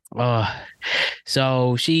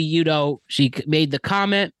 So she made the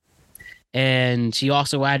comment, and she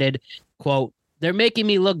also added, quote, "They're making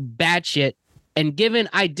me look batshit. And given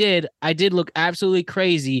I did look absolutely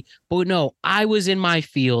crazy, but no, I was in my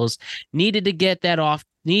feels. Needed to get that off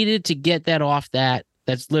that.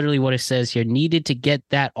 That's literally what it says here. Needed to get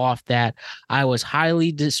that off that. I was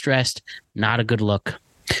highly distressed. Not a good look."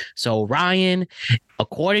 So Ryan,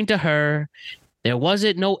 according to her, there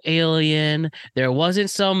wasn't no alien. There wasn't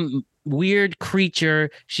some weird creature.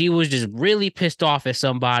 She was just really pissed off at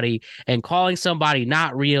somebody and calling somebody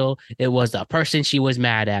not real. It was the person she was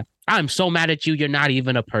mad at. "I'm so mad at you. You're not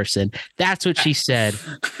even a person." That's what she said.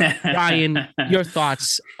 Ryan, your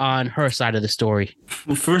thoughts on her side of the story?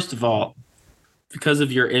 Well, first of all, because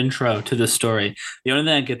of your intro to the story, the only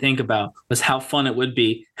thing I could think about was how fun it would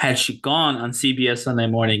be had she gone on CBS Sunday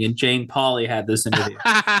Morning and Jane Pauley had this interview.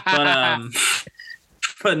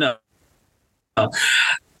 But no.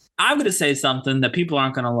 I'm going to say something that people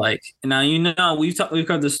aren't going to like. Now, we've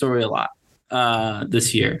heard this story a lot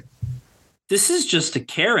this year. This is just a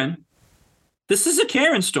Karen. This is a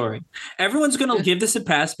Karen story. Everyone's going to give this a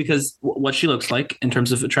pass because what she looks like in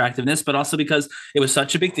terms of attractiveness, but also because it was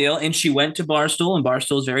such a big deal. And she went to Barstool, and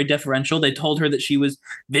Barstool is very deferential. They told her that she was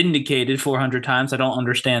vindicated 400 times. I don't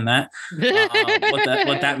understand that,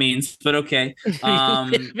 what that means, but okay.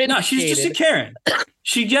 No, she's just a Karen.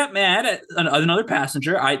 She got mad at another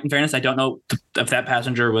passenger. In fairness, I don't know if that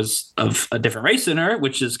passenger was of a different race than her,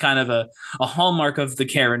 which is kind of a hallmark of the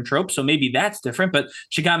Karen trope. So maybe that's different. But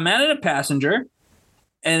she got mad at a passenger,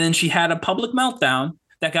 and then she had a public meltdown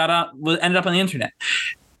that ended up on the internet.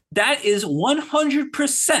 That is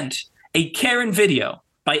 100% a Karen video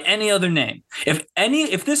by any other name.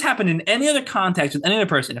 If this happened in any other context with any other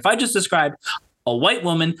person, if I just described a white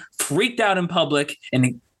woman freaked out in public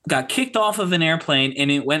and got kicked off of an airplane and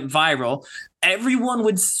it went viral, everyone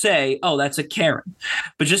would say, "Oh, that's a Karen."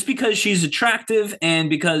 But just because she's attractive and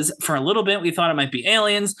because for a little bit we thought it might be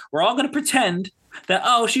aliens, we're all going to pretend that,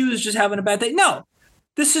 oh, she was just having a bad day. No,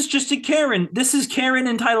 this is just a Karen. This is Karen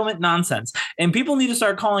entitlement nonsense. And people need to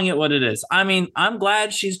start calling it what it is. I mean, I'm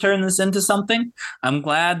glad she's turned this into something. I'm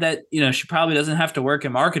glad that, she probably doesn't have to work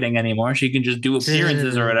in marketing anymore. She can just do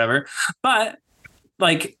appearances or whatever. But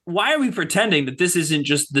like, why are we pretending that this isn't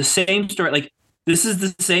just the same story? Like, this is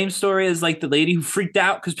the same story as like the lady who freaked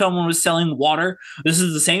out because someone was selling water. This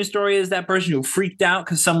is the same story as that person who freaked out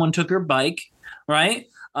because someone took her bike, right?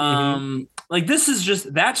 Like, this is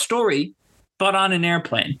just that story, but on an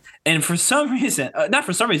airplane. And for some reason, not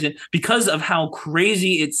for some reason, because of how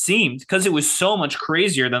crazy it seemed, because it was so much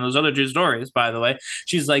crazier than those other two stories, by the way,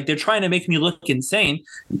 she's like, they're trying to make me look insane.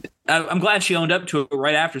 I'm glad she owned up to it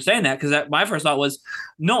right after saying that, because my first thought was,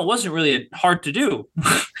 no, it wasn't really hard to do.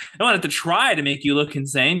 No one had to try to make you look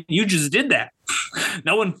insane. You just did that.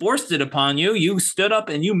 No one forced it upon you. You stood up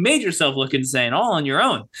and you made yourself look insane all on your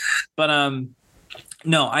own. But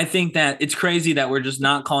no, I think that it's crazy that we're just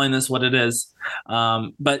not calling this what it is.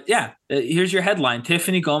 But yeah, here's your headline.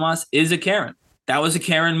 Tiffany Gomas is a Karen. That was a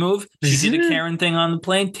Karen move. She did a Karen thing on the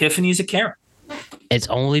plane. Tiffany's a Karen. It's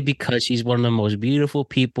only because she's one of the most beautiful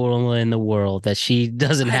people in the world that she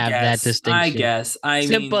doesn't have that distinction. I guess.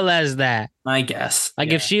 Simple as that. I guess. Like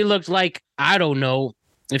if she looked like, I don't know,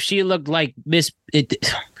 if she looked like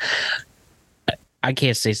I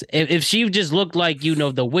can't say. If she just looked like,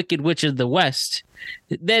 the Wicked Witch of the West,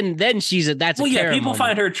 then that's a Karen people moment.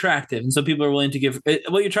 Find her attractive, and so people are willing to give.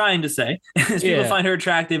 What you're trying to say is people find her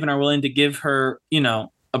attractive and are willing to give her,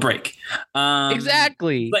 a break.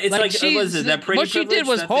 Exactly. But it's like what is it? That pretty what she did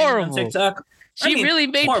was horrible. TikTok. She really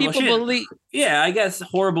made horrible. People believe. Yeah, I guess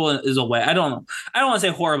horrible is a way. I don't know. I don't want to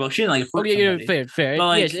say horrible. She didn't hurt somebody. Fair.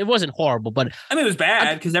 But yes, it wasn't horrible, but I mean, it was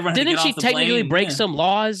bad because everyone didn't had to get she off the technically plane. break some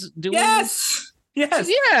laws doing Yes. Yes.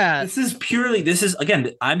 Yeah. This is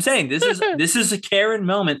again, I'm saying this is a Karen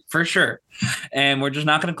moment for sure. And we're just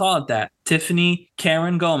not going to call it that. Tiffany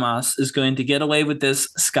Karen Gomas is going to get away with this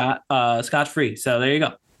scot-free. So there you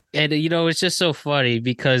go. And, it's just so funny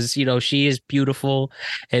because, she is beautiful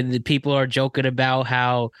and the people are joking about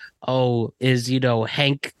how,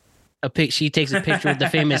 Hank, she takes a picture with the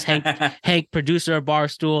famous Hank producer of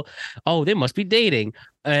Barstool. Oh, they must be dating.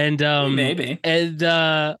 And, maybe. And,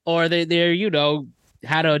 or they're,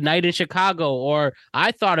 had a night in Chicago, or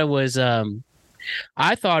I thought it was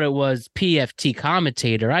PFT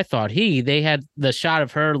commentator. I thought they had the shot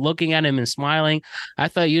of her looking at him and smiling. I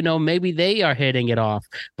thought, maybe they are hitting it off.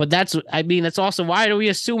 But that's also, why are we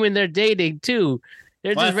assuming they're dating too?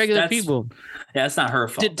 They're just regular people. Yeah, it's not her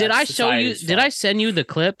fault. Did I show you? Did I send you the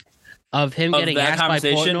clip of him getting asked by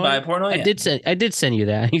Portnoy? Yeah. I did send you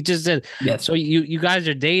that. He just said, yes. So you guys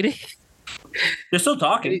are dating? They're still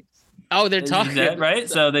talking. Oh, they're talking, right?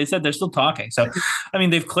 So they said they're still talking. So, I mean,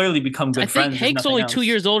 they've clearly become good friends. I think Hank's only 2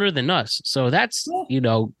 years older than us. So that's, I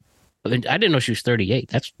didn't know she was 38.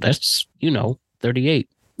 That's 38.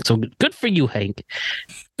 So good for you, Hank.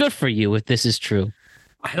 Good for you if this is true.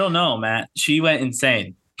 I don't know, Matt. She went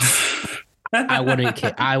insane. I wouldn't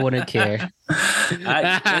care.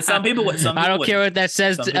 Some people would. I don't care what that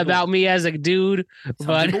says about me as a dude.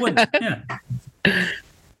 But people wouldn't. Yeah.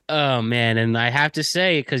 Oh, man. And I have to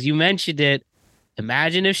say, because you mentioned it,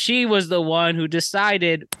 imagine if she was the one who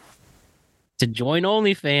decided to join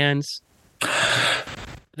OnlyFans.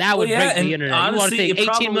 That would break the internet. Honestly, you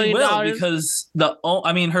want to take $18 million? Because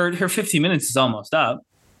her 15 minutes is almost up.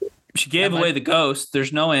 She gave away the ghost.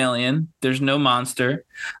 There's no alien. There's no monster.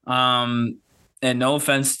 And no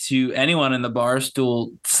offense to anyone in the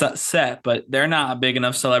Barstool set, but they're not a big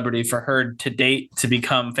enough celebrity for her to date to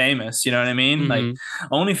become famous. You know what I mean? Mm-hmm. Like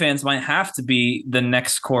OnlyFans might have to be the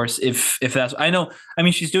next course if that's. I know. I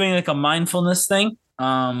mean, she's doing like a mindfulness thing,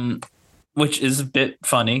 which is a bit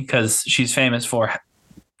funny because she's famous for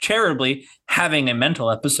charitably having a mental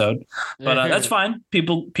episode, but that's fine.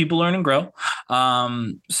 People learn and grow.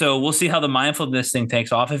 So we'll see how the mindfulness thing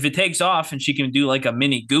takes off. If it takes off and she can do like a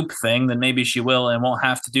mini Goop thing, then maybe she will and won't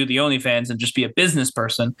have to do the OnlyFans and just be a business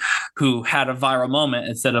person who had a viral moment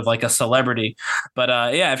instead of like a celebrity.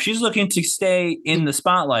 But yeah, if she's looking to stay in the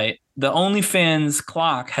spotlight, the OnlyFans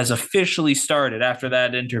clock has officially started after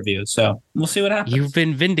that interview. So we'll see what happens. You've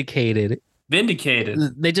been vindicated.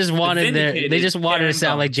 They just wanted to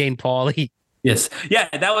sound like Jane Pauley. Yes. Yeah,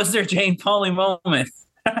 that was their Jane Pauley moment.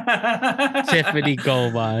 Tiffany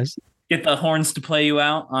Gomas. Get the horns to play you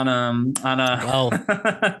out on a Well,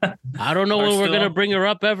 I don't know when we're gonna bring her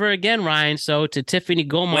up ever again, Ryan. So to Tiffany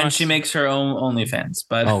Gomas when she makes her own OnlyFans.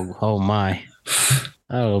 But oh my.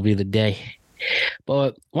 That'll be the day.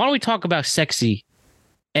 But why don't we talk about sexy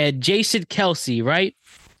and Jason Kelce, right?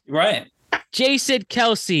 Right. Jason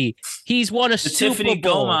Kelce, he's won a Super Tiffany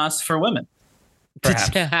Bowl. Gomas for women.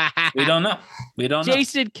 Perhaps. We don't know.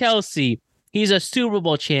 Jason Kelce, he's a Super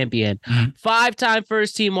Bowl champion, 5-time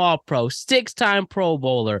first-team All-Pro, 6-time Pro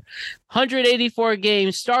Bowler, 184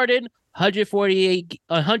 games started,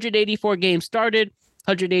 184 games started,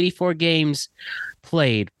 184 games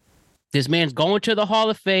played. This man's going to the Hall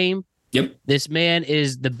of Fame. Yep. This man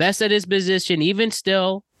is the best at his position, even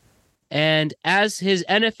still. And as his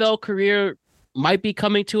NFL career might be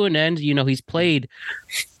coming to an end, he's played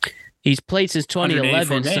He's played since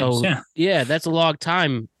 2011. games, So yeah, that's a long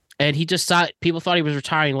time. And he just people thought he was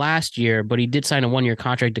retiring last year, but he did sign a 1-year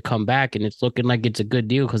contract to come back, and it's looking like it's a good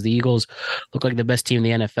deal because the Eagles look like the best team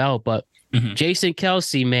in the NFL. But Jason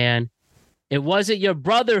Kelce, man, it wasn't your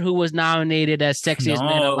brother who was nominated as Sexiest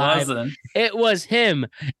Man Alive. It wasn't. It was him.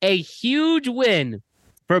 A huge win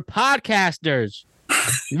for podcasters.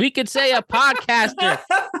 We could say a podcaster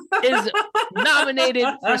is nominated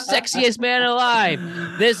for Sexiest Man Alive.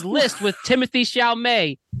 This list with Timothy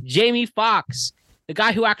Chalamet, Jamie Foxx, the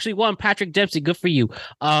guy who actually won, Patrick Dempsey, good for you.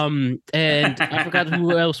 And I forgot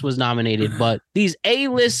who else was nominated, but these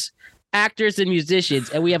A-list actors and musicians,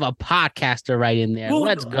 and we have a podcaster right in there. Well,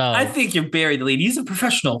 let's go. I think you're buried the lead. He's a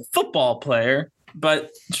professional football player, but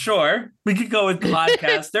sure, we could go with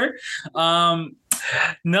podcaster.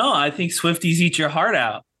 No, I think Swifties eat your heart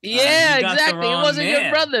out. Yeah, exactly. It wasn't your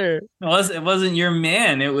brother. It wasn't your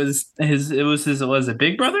man. It was his. Was it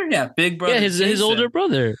Big Brother? Yeah, Big Brother. Yeah, his older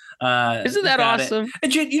brother. Isn't that awesome?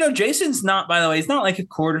 And Jason's not. By the way, he's not like a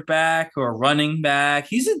quarterback or a running back.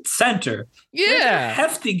 He's a center. Yeah,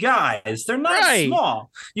 hefty guys. They're not small.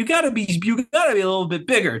 You gotta be a little bit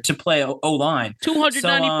bigger to play O-line.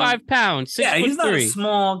 295 pounds. 6'3". He's not a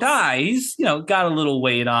small guy. He's got a little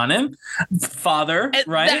weight on him. Father, and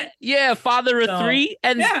right? Father of 3,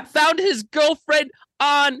 and found his girlfriend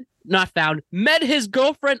met his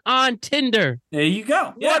girlfriend on Tinder. There you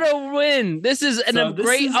go. Yeah. What a win. This is a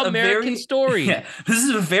great American story. Yeah, this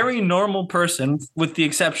is a very normal person, with the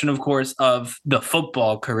exception, of course, of the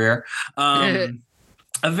football career.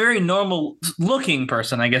 A very normal looking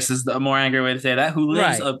person, I guess is the more angry way to say that, who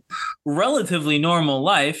lives a relatively normal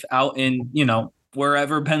life out in,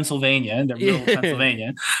 wherever Pennsylvania, the middle of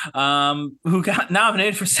Pennsylvania, who got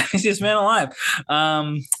nominated for Sexiest Man Alive.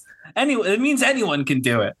 It means anyone can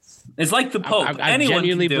do it. It's like the Pope. I anyone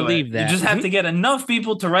genuinely can do believe it. that. You just have to get enough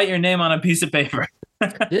people to write your name on a piece of paper.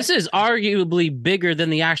 This is arguably bigger than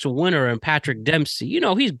the actual winner in Patrick Dempsey.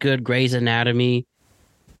 He's good. Grey's Anatomy.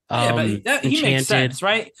 But he makes sense,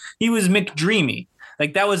 right? He was McDreamy.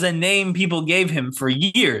 Like, that was a name people gave him for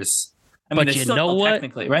years. I mean, but you know what?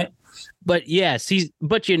 Technically, right? But yes,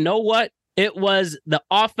 but you know what? It was the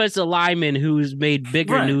offensive lineman who's made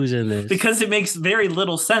bigger news in this. Because it makes very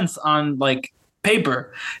little sense on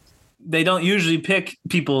paper. They don't usually pick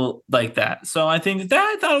people like that. So I think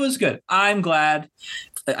I thought it was good. I'm glad.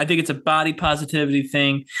 I think it's a body positivity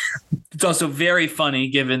thing. It's also very funny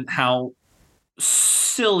given how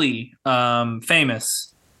silly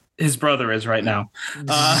famous his brother is right now.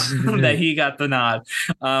 That he got the nod.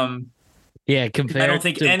 Yeah, compared. I don't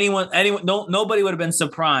think nobody would have been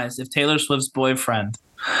surprised if Taylor Swift's boyfriend,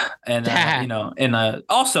 and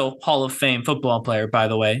also Hall of Fame football player, by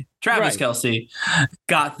the way, Travis Kelce,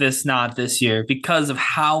 got this nod this year because of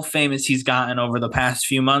how famous he's gotten over the past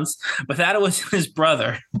few months. But that it was his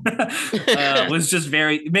brother was just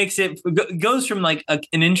goes from an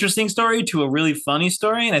interesting story to a really funny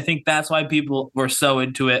story, and I think that's why people were so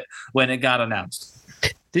into it when it got announced.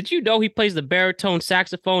 Did you know he plays the baritone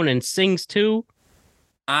saxophone and sings too?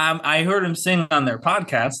 I heard him sing on their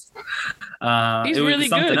podcast. He's it was really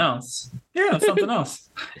something good. else. Yeah, something else.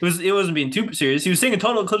 It wasn't being too serious. He was singing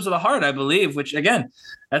 "Total Eclipse of the Heart," I believe, which again,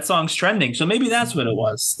 that song's trending. So maybe that's what it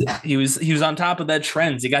was. He was on top of that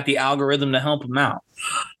trends. He got the algorithm to help him out.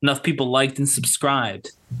 Enough people liked and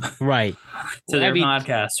subscribed. Right. to their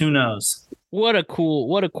podcast. Who knows? What a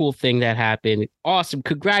cool thing that happened. Awesome.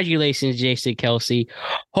 Congratulations, Jason Kelce.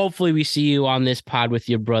 Hopefully we see you on this pod with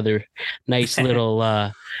your brother. Nice little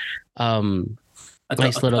combo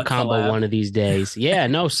collab. one of these days. Yeah,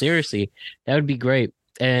 no, seriously. That would be great.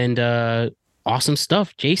 And awesome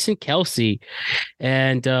stuff. Jason Kelce.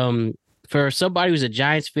 And for somebody who's a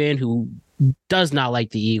Giants fan who does not like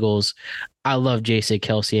the Eagles, I love Jason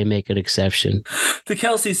Kelce and make an exception. The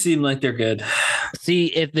Kelce seem like they're good. See,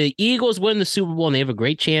 if the Eagles win the Super Bowl and they have a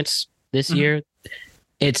great chance this year,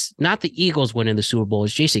 it's not the Eagles winning the Super Bowl.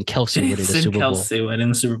 It's Jason Kelce winning the Super Bowl. Kelce winning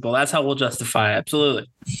the Super Bowl. That's how we'll justify it. Absolutely.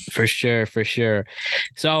 For sure.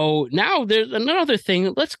 So now there's another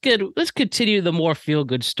thing. Let's continue the more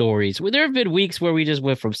feel-good stories. Well, there have been weeks where we just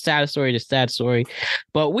went from sad story to sad story,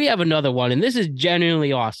 but we have another one, and this is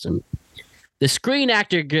genuinely awesome. The Screen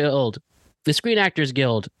Actors Guild,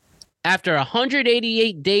 after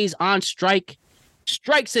 188 days on strike,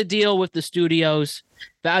 strikes a deal with the studios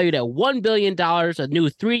valued at $1 billion, a new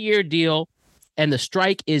 3-year deal, and the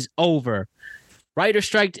strike is over. Writer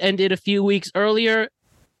strike ended a few weeks earlier,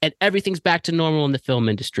 and everything's back to normal in the film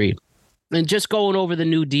industry. And just going over the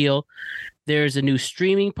new deal, there's a new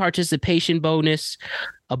streaming participation bonus,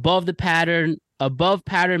 above pattern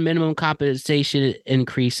minimum compensation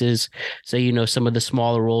increases. So, some of the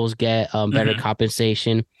smaller roles get better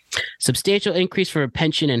compensation. Substantial increase for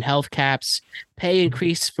pension and health caps, pay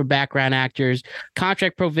increase for background actors,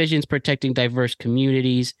 contract provisions protecting diverse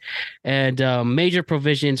communities, and major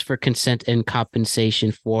provisions for consent and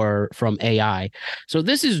compensation from AI. So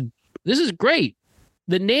this is great.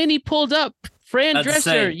 The nanny pulled up. Fran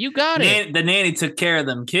Drescher, you got it. The nanny took care of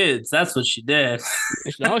them kids. That's what she did.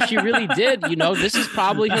 No, she really did. This is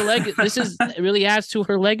probably her legacy. Really adds to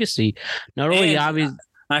her legacy. Not only obviously.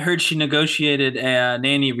 I heard she negotiated a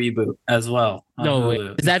nanny reboot as well. No, wait,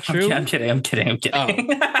 is that true? I'm kidding. Oh.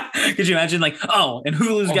 Could you imagine and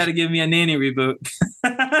Hulu's got to give me a nanny reboot?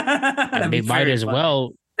 They might as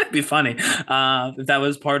well. It'd be funny if that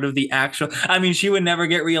was part of the actual. I mean, she would never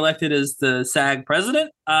get reelected as the SAG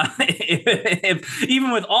president. If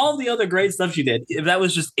even with all the other great stuff she did, if that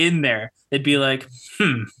was just in there, it'd be like,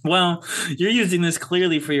 well, you're using this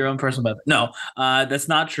clearly for your own personal benefit. No, that's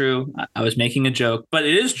not true. I was making a joke, but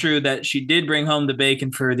it is true that she did bring home the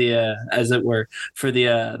bacon for the, as it were, for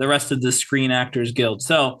the rest of the Screen Actors Guild.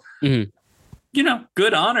 So,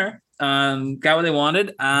 good on her. Got what they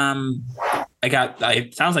wanted.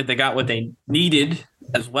 It sounds like they got what they needed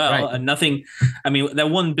as well. Right. And nothing, I mean, that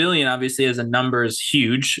 1 billion obviously as a number is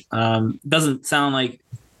huge. Doesn't sound like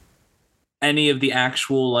any of the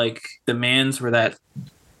actual demands were that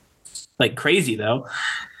crazy though.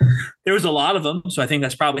 There was a lot of them. So I think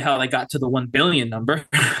that's probably how they got to the 1 billion number.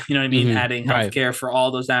 You know what I mean? Adding healthcare for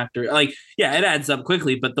all those actors. It adds up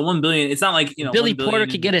quickly, but the 1 billion, it's not like, Billy Porter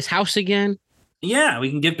could get his house again. Yeah, we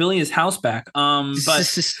can give Billy his house back. But all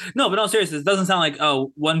seriousness, it doesn't sound like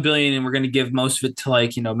 1 billion and we're going to give most of it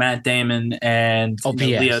to Matt Damon and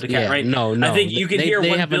Leo DiCaprio, right? No. I think you can hear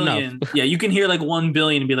 1 billion. Yeah, you can hear 1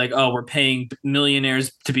 billion and be like, oh, we're paying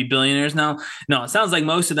millionaires to be billionaires now. No, it sounds like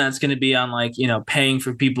most of that's going to be on paying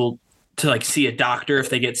for people to see a doctor if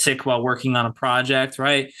they get sick while working on a project,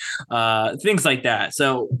 right? Things like that.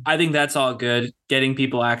 So I think that's all good. Getting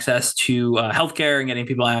people access to healthcare and getting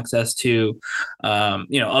people access to,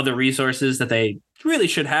 other resources that they really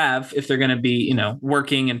should have if they're going to be,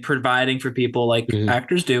 working and providing for people like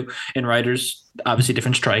actors do, and writers, obviously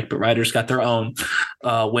different strike, but writers got their own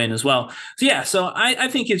win as well. So yeah, so I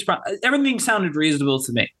think everything sounded reasonable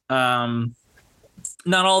to me.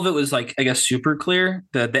 Not all of it was super clear.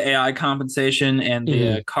 The AI compensation and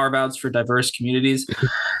the carve outs for diverse communities,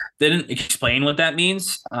 they didn't explain what that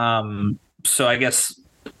means. So I guess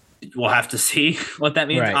we'll have to see what that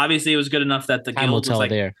means. Right. Obviously, it was good enough that the guild was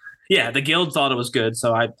there. Yeah, the guild thought it was good.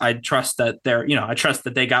 So I trust that I trust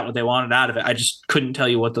that they got what they wanted out of it. I just couldn't tell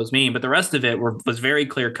you what those mean. But the rest of it was very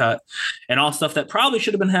clear cut and all stuff that probably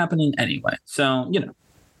should have been happening anyway. So,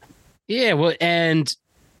 Yeah, well, and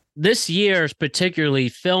this year's particularly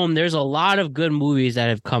film, there's a lot of good movies that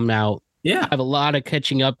have come out. Yeah. I have a lot of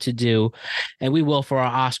catching up to do, and we will for our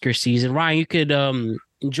Oscar season. Ryan, you could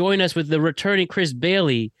join us with the returning Chris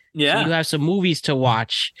Bailey. Yeah. So you have some movies to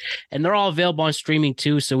watch, and they're all available on streaming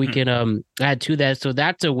too, so we can add to that. So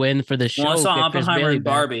that's a win for the show. Well, I saw Oppenheimer and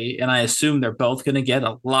Barbie, and I assume they're both going to get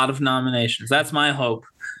a lot of nominations. That's my hope.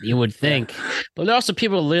 You would think. Yeah. But there are also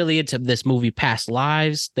people really into this movie, Past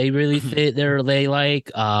Lives. They really fit. They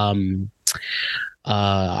like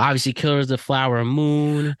obviously Killers of the Flower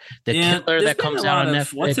Moon, the killer that comes out on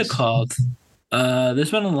Netflix. What's it called?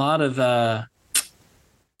 There's been a lot of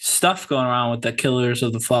stuff going around with the Killers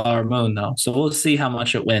of the Flower Moon, though. So we'll see how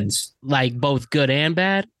much it wins. Like both good and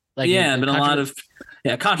bad? But a lot of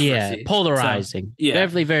controversy. Yeah, polarizing. So,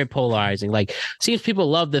 definitely very polarizing. Seems people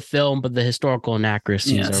love the film, but the historical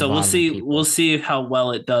inaccuracies. Yeah, so we'll see how well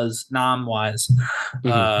it does nom-wise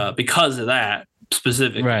because of that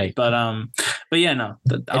specifically. Right. But yeah, no.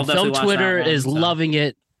 I'll definitely Film Twitter is loving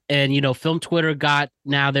it, and Film Twitter got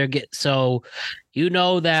now they're that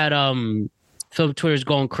Film Twitter is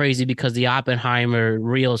going crazy because the Oppenheimer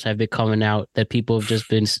reels have been coming out that people have just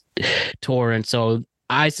been touring. So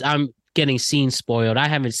I'm getting scene spoiled. I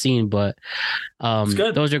haven't seen, but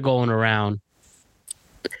those are going around.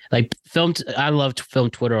 I love Film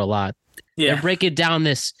Twitter a lot. Yeah, they're breaking down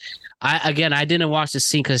this. I didn't watch the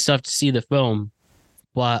scene because I still have to see the film,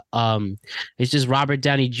 but it's just Robert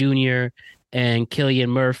Downey Jr. and Cillian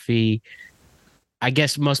Murphy. I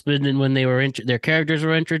guess must have been when they were their characters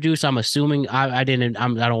were introduced. I'm assuming I don't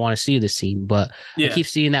want to see the scene, but I keep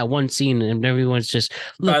seeing that one scene and everyone's just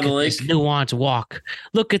look at this nuanced walk.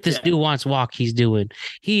 Look at this nuanced walk he's doing.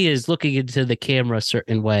 He is looking into the camera a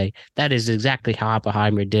certain way. That is exactly how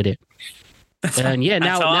Oppenheimer did it. And yeah,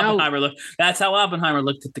 That's how now Oppenheimer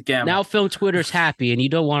looked at the camera. now film Twitter's happy, and you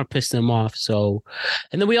don't want to piss them off. So,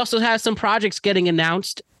 and then we also have some projects getting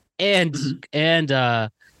announced, and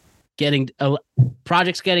getting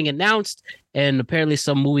projects getting announced, and apparently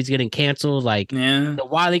some movies getting canceled, like the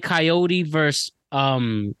Wile E. Coyote versus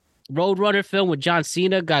Roadrunner film with John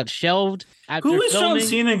Cena got shelved after Who is filming. John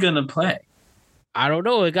Cena gonna play? I don't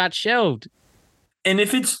know. It got shelved. And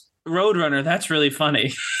if it's Roadrunner, that's really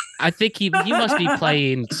funny. I think he must be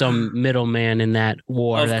playing some middleman in that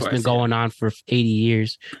war that's been going on for 80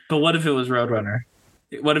 years. But what if it was Roadrunner?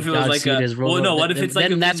 What if it was like what if it's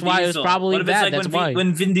like that's why it was probably what if bad. It's like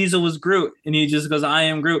when Vin Diesel was Groot and he just goes, I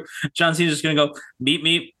am Groot. John Cena's just gonna go, meep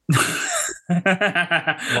meep.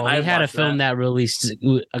 Well, he had a film that released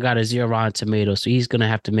got a 0 on Tomatoes, so he's gonna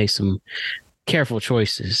have to make some careful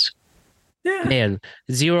choices. Yeah. Man,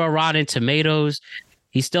 0 Rotten Tomatoes.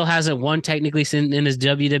 He still hasn't won technically in his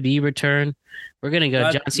WWE return. We're gonna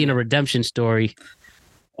go John Cena redemption story.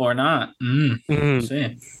 Or not.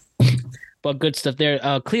 See. But good stuff there.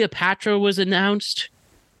 Cleopatra was announced.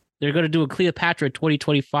 They're going to do a Cleopatra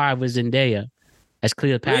 2025 with Zendaya as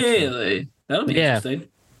Cleopatra. Really? That'll be interesting.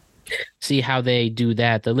 See how they do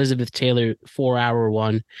that. The Elizabeth Taylor 4-hour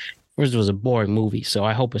one. First, it was a boring movie, so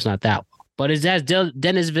I hope it's not that one. But is that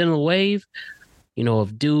Dennis Villeneuve? You know,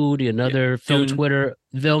 of Dude, another film Twitter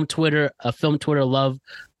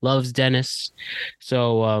loves Dennis.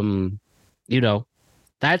 So, you know.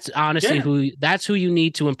 That's honestly who you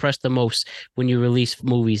need to impress the most when you release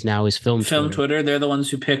movies now is film Twitter. They're the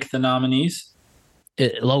ones who pick the nominees.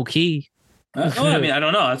 Low key. I mean, I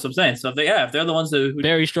don't know. That's what I'm saying. So if they're the ones who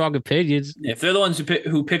very strong opinions. If they're the ones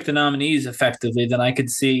who pick the nominees effectively, then I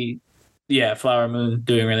could see, Flower Moon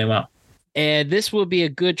doing really well. And this will be a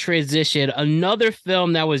good transition. Another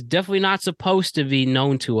film that was definitely not supposed to be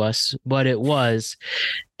known to us, but it was.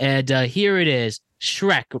 And here it is,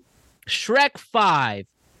 Shrek 5.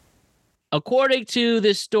 According to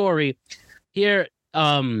this story here,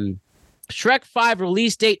 Shrek 5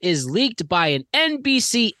 release date is leaked by an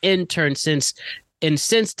NBC intern since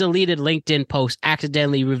deleted LinkedIn post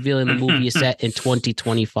accidentally revealing the movie is set in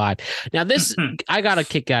 2025. Now this, I got a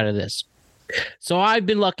kick out of this. So I've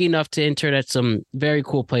been lucky enough to intern at some very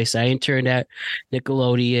cool places. I interned at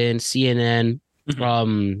Nickelodeon, CNN,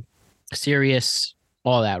 Sirius,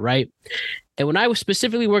 all that, right? And when I was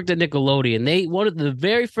specifically worked at Nickelodeon, one of the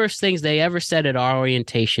very first things they ever said at our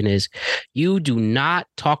orientation is, you do not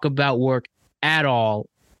talk about work at all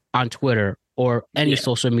on Twitter or any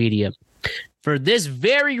social media for this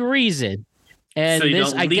very reason. And so you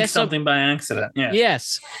this, don't I leak guess, something by accident. Yeah.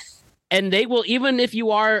 Yes. And they will, even if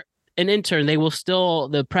you are an intern,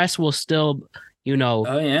 the press will still,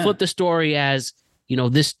 flip the story as,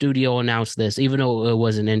 this studio announced this, even though it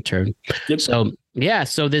was an intern. Yep. So,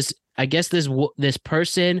 so this, I guess this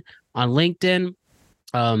person on LinkedIn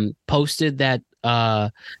posted that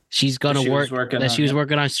she was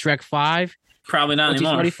working on Shrek 5. Probably not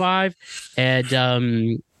anymore. 2025.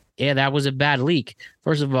 And that was a bad leak.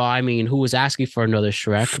 First of all, I mean, who was asking for another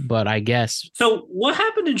Shrek? But I guess. So what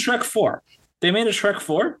happened in Shrek 4? They made a Shrek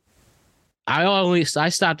 4? I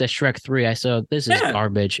stopped at Shrek 3. I said this is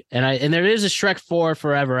garbage. And there is a Shrek 4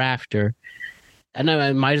 Forever After. And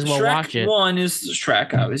I might as well watch it. Shrek 1 is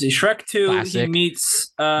Shrek, obviously. Shrek 2, Classic. He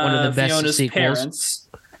meets one of the best Fiona's sequels. Parents,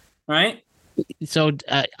 right? So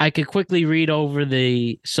I could quickly read over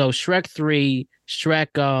Shrek 3,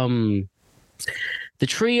 Shrek, the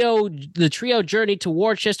trio journey to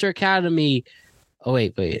Worcester Academy. Oh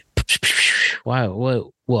wait. Wow,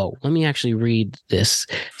 whoa. Let me actually read this.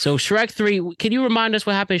 So Shrek 3, can you remind us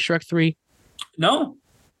what happened in Shrek 3? No.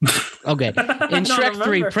 Okay. In Shrek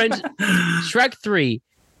 3,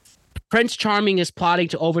 Prince Charming is plotting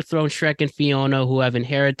to overthrow Shrek and Fiona, who have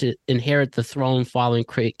inherit the throne following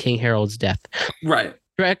King Harold's death. Right.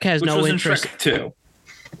 Shrek has no interest. Shrek 2.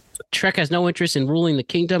 Shrek has no interest in ruling the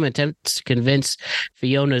kingdom and attempts to convince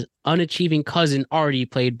Fiona's unachieving cousin, already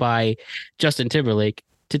played by Justin Timberlake,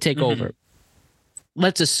 to take over.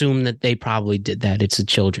 Let's assume that they probably did that. It's a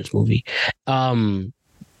children's movie.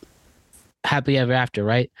 Happy Ever After,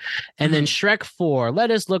 right? And then Shrek 4. Let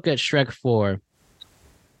us look at Shrek 4.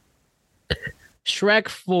 Shrek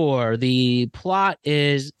 4. The plot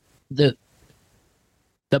is the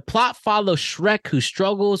plot follows Shrek, who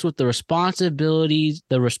struggles with the responsibilities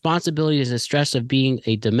and stress of being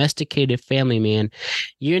a domesticated family man,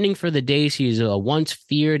 yearning for the days he was a once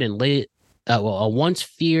feared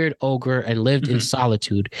ogre and lived in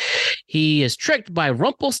solitude. He is tricked by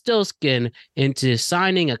Rumpelstiltskin into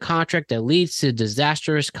signing a contract that leads to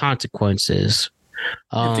disastrous consequences.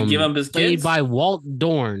 To give up his played kids? by Walt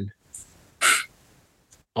Dorn.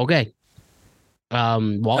 Okay.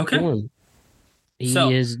 Walt Okay. Thorne. He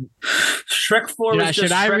So, is. Shrek 4 was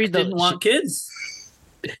just Shrek didn't want kids.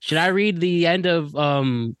 Should I read the end of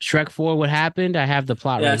Shrek 4? What happened? I have the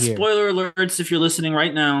plot right here. Spoiler alerts if you're listening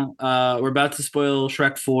right now. We're about to spoil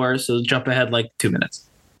Shrek 4, so jump ahead like 2 minutes.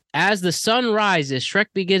 As the sun rises, Shrek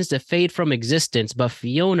begins to fade from existence, but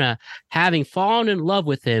Fiona, having fallen in love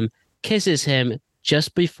with him, kisses him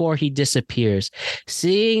just before he disappears.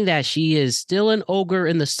 Seeing that she is still an ogre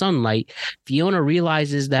in the sunlight, Fiona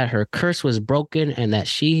realizes that her curse was broken and that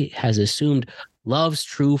she has assumed love's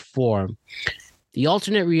true form. The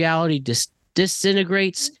alternate reality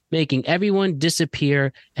disintegrates, making everyone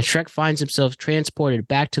disappear, and Shrek finds himself transported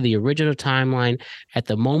back to the original timeline at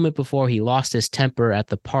the moment before he lost his temper at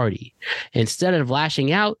the party. Instead of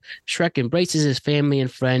lashing out, Shrek embraces his family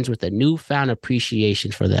and friends with a newfound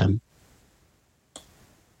appreciation for them.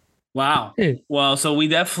 Wow. Well, so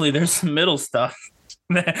there's some middle stuff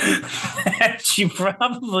that you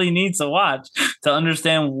probably need to watch to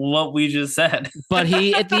understand what we just said. But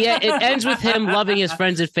at the end, it ends with him loving his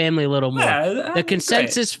friends and family a little more. Yeah, the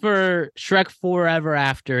consensus for Shrek Forever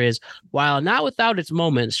After is, while not without its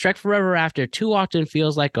moments, Shrek Forever After too often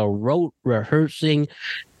feels like a rote rehearsing.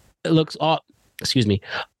 While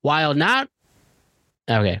not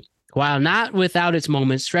without its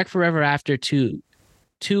moments, Shrek Forever After too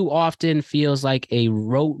often feels like a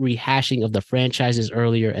rote rehashing of the franchise's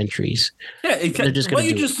earlier entries. Yeah, what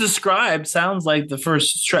you just described sounds like the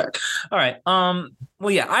first Shrek. All right.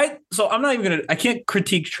 Well, yeah. I can't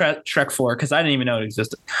critique Shrek 4 because I didn't even know it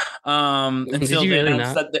existed. Until they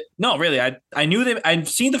announced that. No, really. I knew I've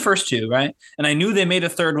seen the first two, right? And I knew they made a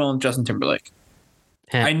third one with Justin Timberlake.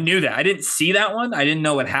 I knew that. I didn't see that one. I didn't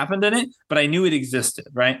know what happened in it, but I knew it existed,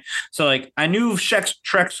 right? So, like, I knew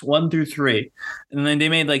Shrek's 1 through 3. And then they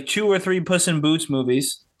made, like, 2 or 3 Puss in Boots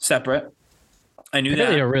movies separate. I knew that.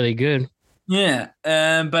 They are really good. Yeah.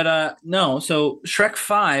 No. So, Shrek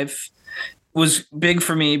 5 was big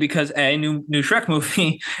for me because, A, new Shrek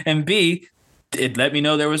movie, and B, it let me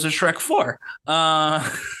know there was a Shrek 4.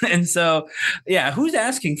 And so, yeah, who's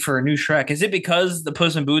asking for a new Shrek? Is it because the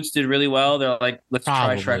Puss in Boots did really well? They're like, let's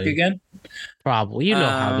try Shrek again. Probably. You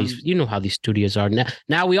know how these studios are now.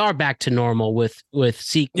 Now we are back to normal with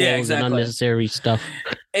sequels and unnecessary stuff.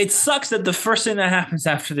 It sucks that the first thing that happens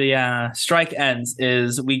after the strike ends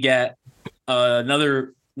is we get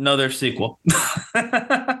another sequel.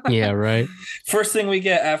 Yeah, right. First thing we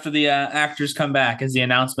get after the actors come back is the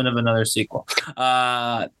announcement of another sequel.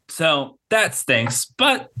 So that stinks,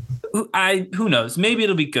 but who knows? Maybe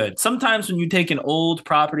it'll be good. Sometimes when you take an old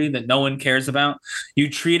property that no one cares about, you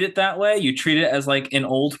treat it that way. You treat it as like an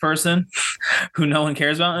old person who no one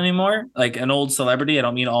cares about anymore, like an old celebrity. I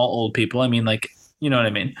don't mean all old people. I mean, like, you know what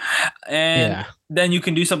I mean? And then you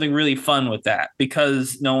can do something really fun with that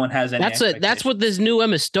because no one has any. That's what this new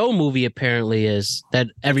Emma Stone movie apparently is that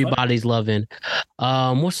everybody's loving.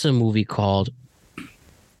 What's the movie called?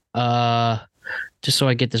 Just so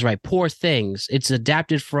I get this right, Poor Things. It's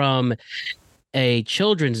adapted from a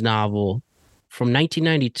children's novel from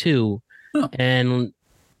 1992, and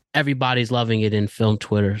everybody's loving it in film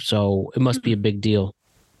Twitter. So it must be a big deal.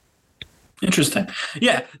 Interesting.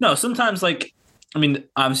 Yeah. No. Sometimes like. I mean,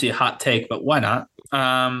 obviously a hot take, but why not?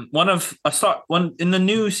 One in the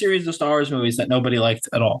new series of Star Wars movies that nobody liked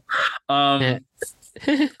at all. They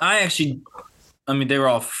were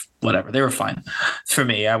all whatever. They were fine for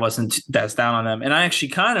me. I wasn't that's down on them, and I actually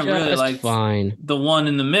kind of really liked the one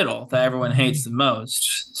in the middle that everyone hates the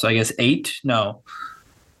most. So I guess 8. No,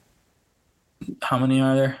 how many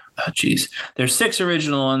are there? Oh, geez, there's 6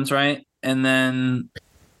 original ones, right? And then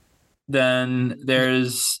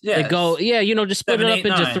there's just split 7, it up 8,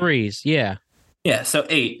 into 9. 3s. Yeah, so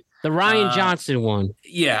 8. The Rian Johnson one.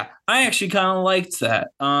 Yeah, I actually kind of liked that.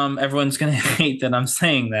 Everyone's gonna hate that I'm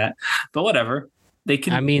saying that, but whatever. They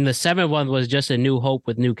can. I mean, the 7th one was just A New Hope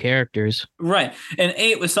with new characters, right? And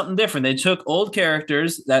 8 was something different. They took old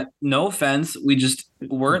characters that, no offense, we just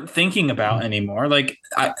weren't thinking about anymore. Like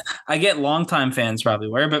I get longtime fans probably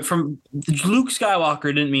were, but from Luke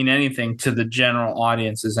Skywalker didn't mean anything to the general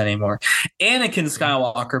audiences anymore. Anakin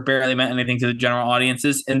Skywalker barely meant anything to the general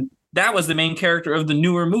audiences, and that was the main character of the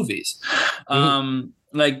newer movies.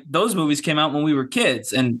 Like those movies came out when we were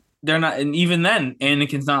kids, and they're not, and even then,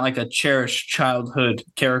 Anakin's not like a cherished childhood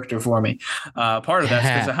character for me. Part of that's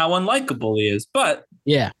because of how unlikable he is. But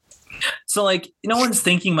yeah. So like no one's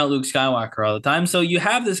thinking about Luke Skywalker all the time. So you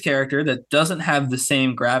have this character that doesn't have the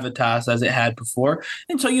same gravitas as it had before.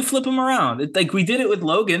 And so you flip him around. Like we did it with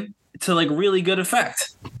Logan to like really good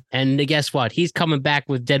effect. And guess what? He's coming back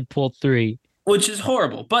with Deadpool 3. Which is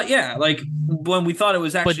horrible. But yeah, like when we thought it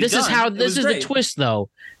was actually But this is the twist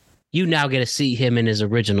though. you now get to see him in his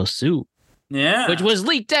original suit. Yeah. Which was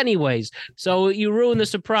leaked anyways. So you ruined the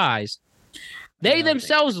surprise. They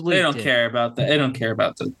themselves leaked it. They don't care about that. They don't care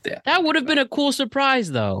about the. Yeah. That would have been a cool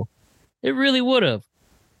surprise, though. It really would have.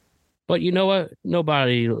 But you know what?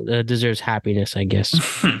 Nobody deserves happiness, I guess.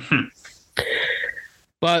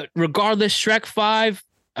 But regardless, Shrek 5,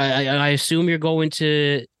 I assume you're going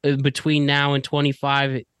to, between now and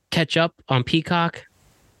 25, catch up on Peacock?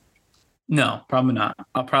 No, probably not.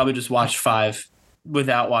 I'll probably just watch 5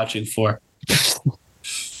 without watching 4.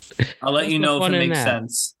 I'll let you know if it makes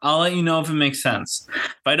sense. I'll let you know if it makes sense.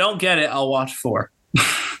 If I don't get it, I'll watch 4.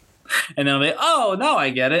 And then I'll be, oh, now I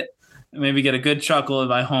get it. Maybe get a good chuckle at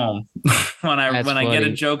my home when I get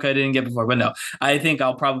a joke I didn't get before. But no, I think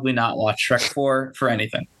I'll probably not watch Shrek 4 for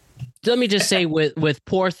anything. Let me just say with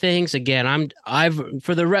Poor Things again,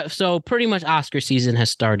 so pretty much Oscar season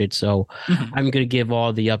has started, so I'm gonna give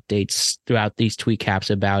all the updates throughout these tweet caps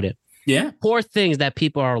about it. Yeah. Poor Things that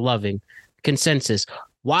people are loving. Consensus.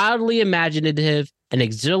 Wildly imaginative and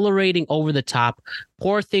exhilarating over the top.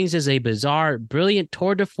 Poor Things is a bizarre, brilliant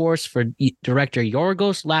tour de force for director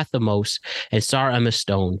Yorgos Lanthimos and star Emma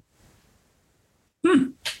Stone.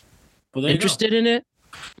 Well, interested in it?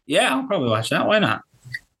 Yeah, I'll probably watch that. Why not?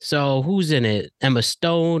 So who's in it? Emma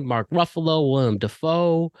Stone, Mark Ruffalo, Willem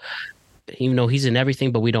Dafoe. Even though he's in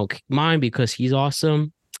everything, but we don't mind because he's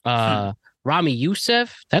awesome. Rami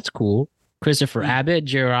Youssef, that's cool. Christopher Abbott,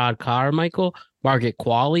 Gerard Carmichael, Margaret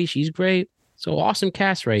Qualley, she's great. So awesome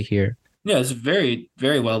cast right here. Yeah, it's a very,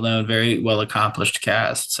 very well known, very well accomplished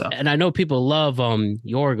cast. So, and I know people love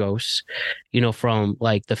Yorgos, from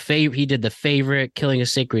like he did The Favorite, Killing a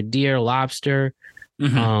Sacred Deer, Lobster,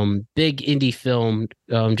 big indie film,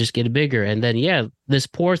 just get bigger. And then this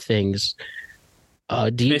Poor Things.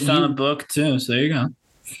 Based on a book too, so there you go.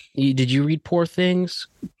 Did you read Poor Things?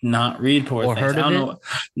 Not read Poor Things. Heard of it?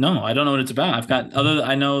 No, I don't know what it's about.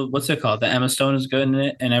 I know what's it called? That Emma Stone is good in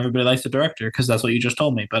it, and everybody likes the director because that's what you just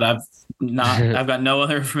told me. But I've got no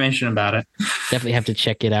other information about it. Definitely have to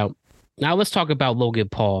check it out. Now let's talk about Logan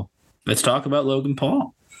Paul. Let's talk about Logan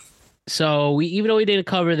Paul. So even though we didn't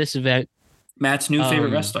cover this event, Matt's new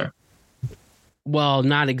favorite wrestler. Well,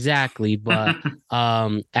 not exactly, but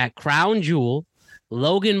at Crown Jewel,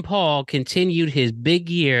 Logan Paul continued his big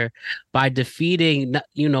year by defeating,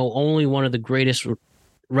 only one of the greatest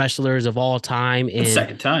wrestlers of all time.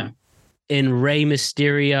 Second time. In Rey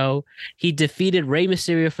Mysterio. He defeated Rey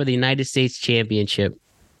Mysterio for the United States Championship.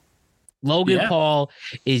 Logan Paul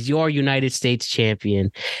is your United States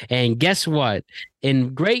champion. And guess what?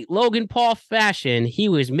 In great Logan Paul fashion, he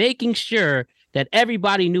was making sure that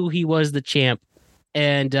everybody knew he was the champ.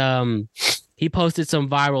 And he posted some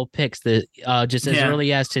viral pics that just as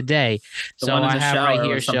early as today. So I have right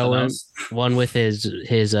here showing one with his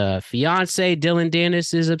fiance Dylan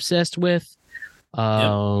Dennis is obsessed with.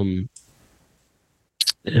 I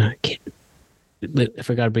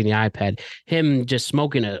forgot to bring the iPad. Him just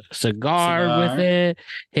smoking a cigar with it.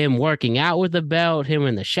 Him working out with the belt. Him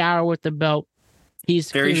in the shower with the belt.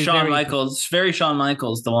 He's very Shawn Michaels. Very Shawn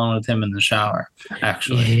Michaels, the one with him in the shower,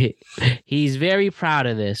 actually. He's very proud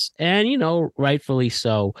of this, and rightfully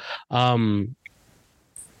so. But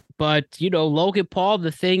Logan Paul,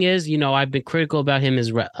 the thing is, I've been critical about him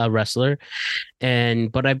as a wrestler,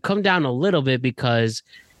 but I've come down a little bit because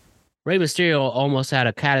Rey Mysterio almost had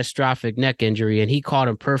a catastrophic neck injury, and he caught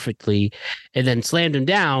him perfectly, and then slammed him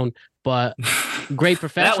down. But great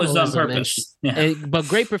professionalism. That was on purpose. But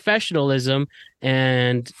great professionalism,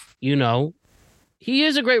 and he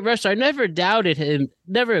is a great wrestler. I never doubted him,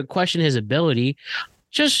 never questioned his ability.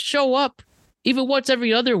 Just show up, even once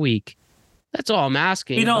every other week. That's all I'm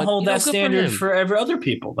asking. You don't hold that standard for every other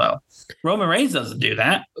people, though. Roman Reigns doesn't do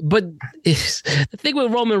that. But the thing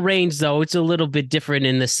with Roman Reigns, though, it's a little bit different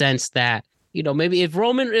in the sense that, maybe if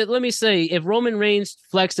Roman Reigns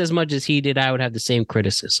flexed as much as he did, I would have the same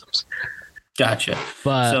criticisms. Gotcha.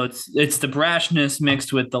 But so it's the brashness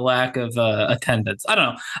mixed with the lack of attendance. I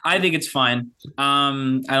don't know. I think it's fine.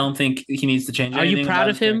 I don't think he needs to change anything. Are you proud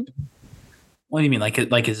of him? What do you mean?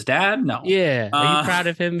 Like his dad? No. Yeah. Are you proud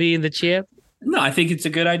of him being the champ? No, I think it's a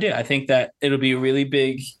good idea. I think that it'll be a really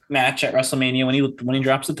big match at WrestleMania when he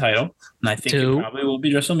drops the title, and I think it probably will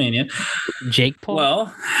be WrestleMania. Jake Paul?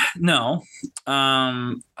 Well, no,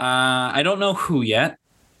 I don't know who yet.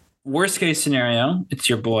 Worst case scenario, it's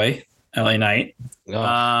your boy LA Knight.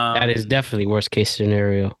 That is definitely worst case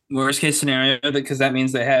scenario. Worst case scenario because that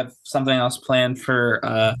means they have something else planned for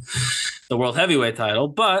the World Heavyweight title.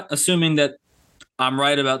 But assuming that I'm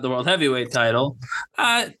right about the World Heavyweight title,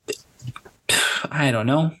 I don't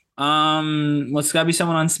know. It's got to be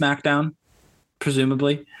someone on SmackDown,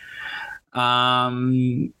 presumably.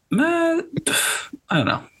 I don't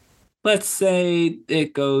know. Let's say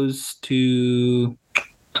it goes to.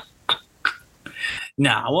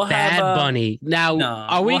 Nah, we'll have Bad Bunny. Now,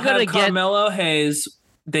 are we gonna get Carmelo Hayes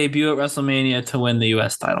debut at WrestleMania to win the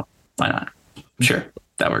U.S. title? Why not? Sure,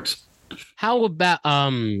 that works. How about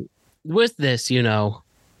with this,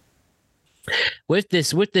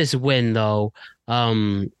 with this win though,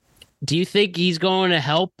 do you think he's going to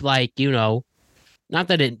help? Like, not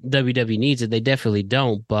that WWE needs it, they definitely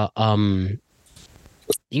don't. But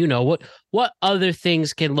what other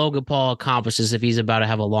things can Logan Paul accomplish if he's about to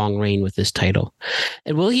have a long reign with this title?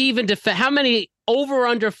 And will he even defend? How many over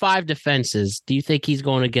under 5 defenses do you think he's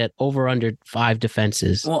going to get? Over under 5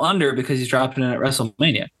 defenses? Well, under, because he's dropping it at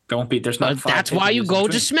WrestleMania. Don't be there's not. That's why you go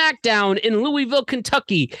to SmackDown in Louisville,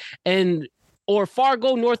 Kentucky, or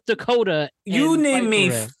Fargo, North Dakota. You name me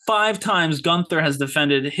 5 times Gunther has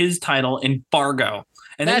defended his title in Fargo.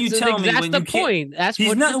 And then you tell me when that's the point. That's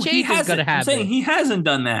what the change is going to happen. I'm saying he hasn't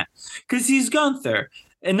done that because he's Gunther.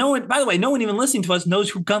 And no one, by the way, no one even listening to us knows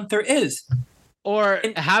who Gunther is. Or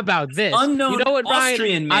how about this? Unknown Ryan,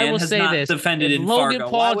 Austrian man I will has say not this. defended in Logan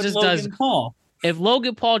Fargo. Paul just does. If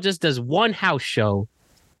Logan Paul just does one house show,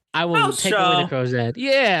 I will take away the crow's head.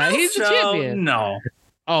 Yeah, he's the champion. No.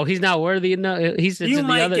 Oh, he's not worthy enough. You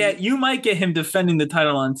might get him defending the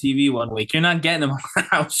title on TV one week. You're not getting him on a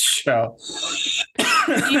house show.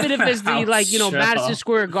 Even if it's the Madison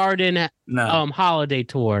Square Garden holiday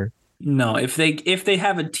tour. No, if they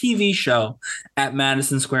have a TV show at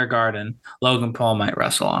Madison Square Garden, Logan Paul might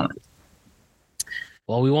wrestle on it.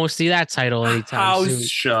 Well, we won't see that title anytime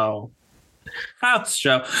soon. House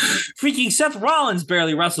show. Freaking Seth Rollins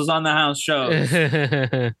barely wrestles on the house show.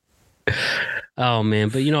 Oh man,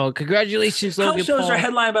 but congratulations, Logan House shows Paul. are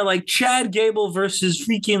headlined by Chad Gable versus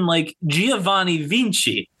freaking Giovanni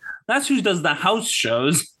Vinci. That's who does the house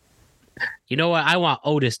shows. You know what? I want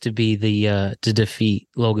Otis to be the to defeat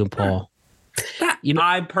Logan Paul.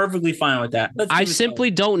 I'm perfectly fine with that. I simply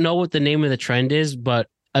don't know what the name of the trend is, but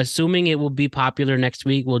assuming it will be popular next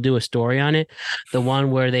week, we'll do a story on it. The one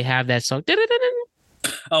where they have that song.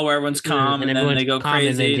 Oh, where everyone's calm and then they go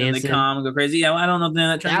crazy and they calm and go crazy. Yeah, I don't know the name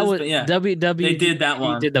of that trend is, but yeah. WWE, they did that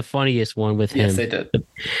one. They did the funniest one with him. Yes, they did.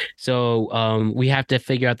 So we have to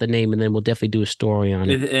figure out the name and then we'll definitely do a story on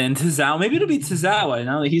it. And Tozawa, maybe it'll be Tozawa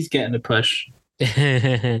now that he's getting the push.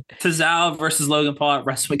 Tozawa versus Logan Paul at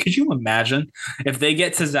WrestleMania. Could you imagine if they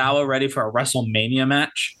get Tozawa ready for a WrestleMania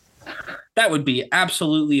match? That would be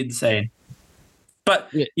absolutely insane.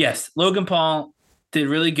 But yes, Logan Paul did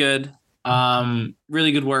really good.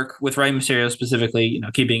 Really good work with Rey Mysterio specifically,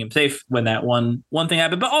 keeping him safe when that one thing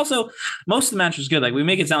happened. But also, most of the match was good. We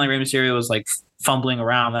make it sound like Rey Mysterio was fumbling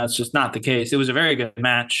around. That's just not the case. It was a very good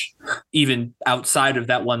match, even outside of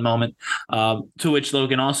that one moment, to which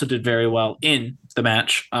Logan also did very well in the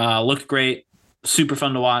match. Looked great, super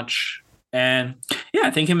fun to watch. And yeah,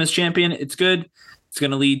 I think him as champion, it's good. It's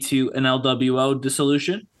going to lead to an LWO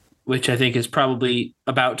dissolution, which I think is probably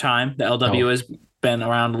about time. The LWO has been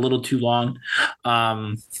around a little too long.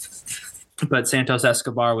 But Santos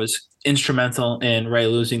Escobar was instrumental in Rey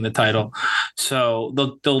losing the title. So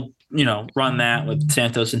they'll run that with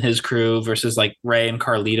Santos and his crew versus Rey and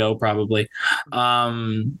Carlito probably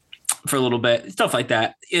for a little bit, stuff like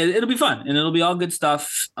that. It'll be fun and it'll be all good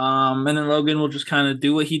stuff. And then Logan will just kind of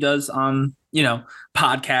do what he does on,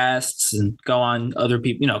 podcasts and go on other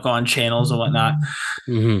people, go on channels and whatnot,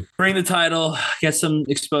 bring the title, get some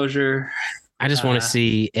exposure. I just want to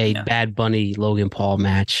see a Bad Bunny Logan Paul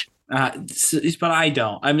match. But I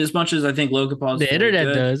don't. I mean, as much as I think Logan Paul is the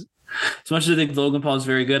internet does. As much as I think Logan Paul is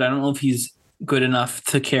very good, I don't know if he's good enough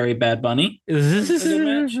to carry Bad Bunny.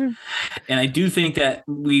 And I do think that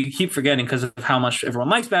we keep forgetting because of how much everyone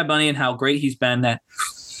likes Bad Bunny and how great he's been that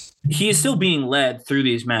he is still being led through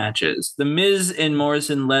these matches. The Miz and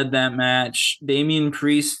Morrison led that match. Damian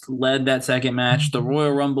Priest led that second match. The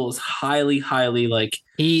Royal Rumble is highly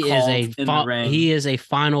he is a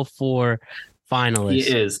Final Four finalist. He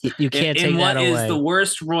is. You can't take that away. What is the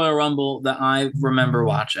worst Royal Rumble that I remember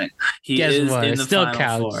watching? He is in the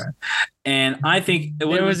Final Four. And I think it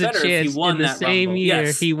would have been better if he won that same Rumble. year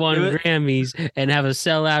Yes, he won Grammys and have a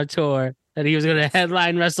sellout tour. That he was going to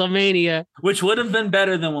headline WrestleMania. Which would have been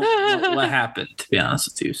better than what happened, to be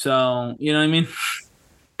honest with you. So, you know what I mean?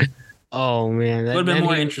 Oh, man. Would have been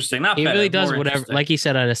more interesting. Not he better, really does whatever. Like he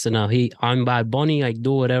said on SNL, I'm Bad Bunny. I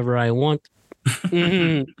do whatever I want.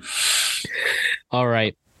 All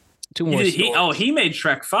right. 2 more stories. He made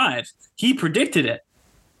Shrek 5. He predicted it.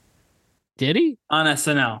 Did he? On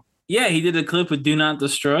SNL. Yeah, he did a clip with Do Not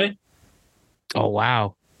Destroy. Oh,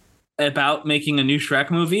 wow. About making a new Shrek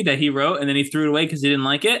movie that he wrote, and then he threw it away because he didn't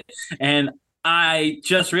like it. And I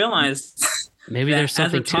just realized Maybe that there's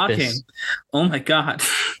something as we're to this. oh my god,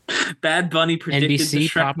 Bad Bunny predicted NBC the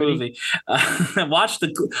Shrek property? movie. Watch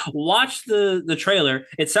the trailer.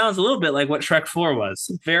 It sounds a little bit like what Shrek 4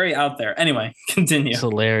 was. Very out there. Anyway, continue. It's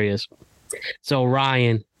hilarious. So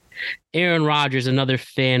Ryan, Aaron Rodgers, another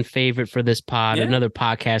fan favorite for this pod, Yeah. another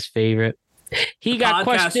podcast favorite. He got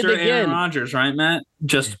questioned Podcaster again. Aaron Rodgers, right, Matt?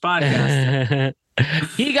 Just podcast.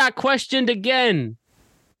 He got questioned again.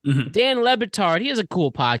 Mhm. Dan Lebitard, he has a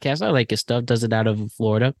cool podcast. I like his stuff. Does it out of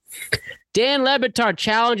Florida. Dan Lebitard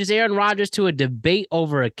challenges Aaron Rodgers to a debate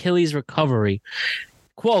over Achilles recovery.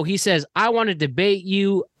 Quote, he says, I want to debate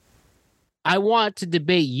you. I want to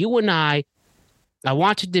debate you and I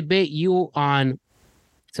want to debate you on.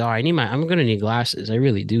 Sorry, I'm going to need glasses. I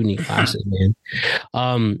really do need glasses, man.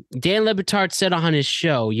 Dan Lebitard said on his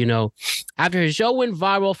show, after his show went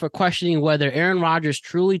viral for questioning whether Aaron Rodgers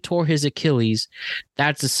truly tore his Achilles,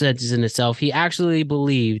 that's a sentence in itself. He actually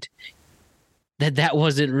believed that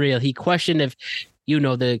wasn't real. He questioned if,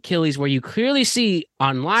 the Achilles where you clearly see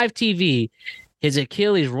on live TV, his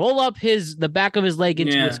Achilles roll up the back of his leg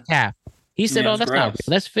into his calf. He said, that's not real.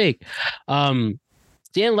 That's fake.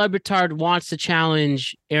 Dan Lebitard wants to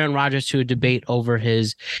challenge Aaron Rodgers to a debate over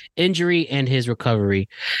his injury and his recovery.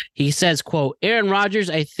 He says, quote, Aaron Rodgers,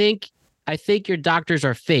 I think your doctors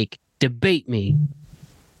are fake. Debate me.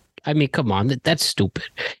 I mean, come on. That's stupid.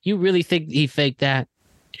 You really think he faked that?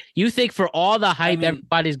 You think for all the hype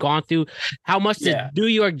everybody's gone through, how much the New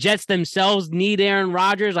York Jets themselves need Aaron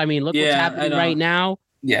Rodgers? I mean, look what's happening right now.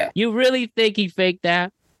 Yeah. You really think he faked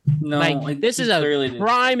that? No, this is a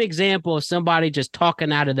prime example of somebody just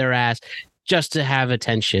talking out of their ass just to have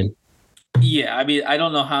attention. Yeah, I mean, I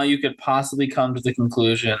don't know how you could possibly come to the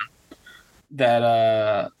conclusion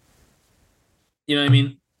that, you know what I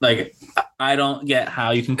mean? Like, I don't get how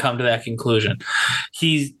you can come to that conclusion.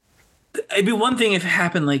 It'd be one thing if it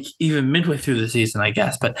happened like even midway through the season, I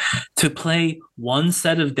guess, but to play one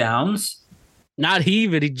set of downs, not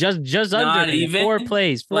even. He just under even 4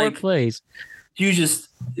 plays, 4 plays. You just,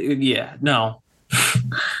 no.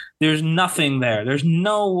 There's nothing there. There's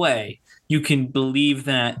no way you can believe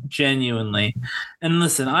that genuinely. And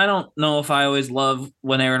listen, I don't know if I always love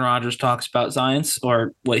when Aaron Rodgers talks about science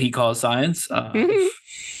or what he calls science.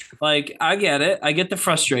 Like, I get it. I get the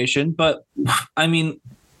frustration. But, I mean,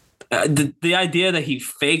 the idea that he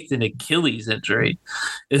faked an Achilles injury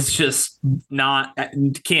is just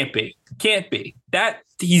can't be. That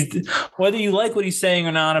whether you like what he's saying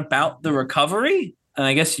or not about the recovery, and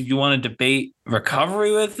I guess if you want to debate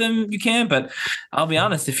recovery with him, you can, but I'll be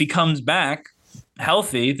honest, if he comes back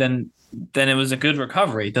healthy, then it was a good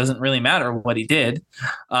recovery. It doesn't really matter what he did.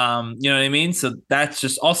 You know what I mean? So that's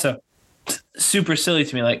just also super silly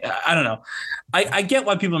to me. Like, I don't know. I get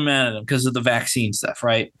why people are mad at him because of the vaccine stuff,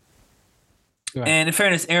 right? And in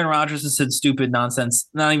fairness, Aaron Rodgers has said stupid nonsense,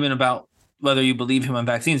 not even about whether you believe him on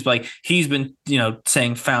vaccines, but like he's been,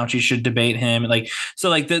 saying Fauci should debate him.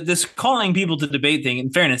 This calling people to debate thing, in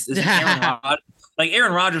fairness, is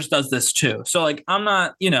Aaron Rodgers does this too. So like, I'm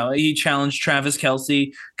not, he challenged Travis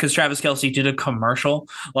Kelce because Travis Kelce did a commercial.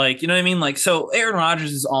 Like, you know what I mean? Like, so Aaron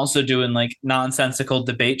Rodgers is also doing like nonsensical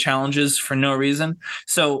debate challenges for no reason.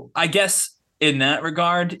 So I guess in that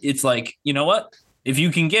regard, it's like, you know what? If you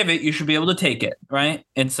can give it, you should be able to take it, right?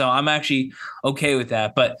 And so I'm actually okay with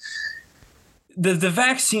that. But the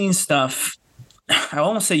vaccine stuff, I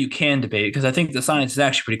won't say you can debate it because I think the science is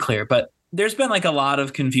actually pretty clear. But there's been like a lot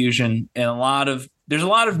of confusion and there's a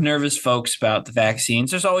lot of nervous folks about the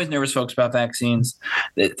vaccines. There's always nervous folks about vaccines.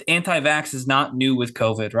 Anti-vax is not new with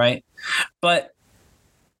COVID, right? But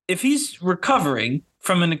if he's recovering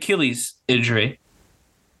from an Achilles injury,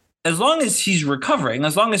 as long as he's recovering,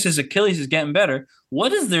 as long as his Achilles is getting better,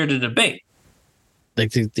 what is there to debate?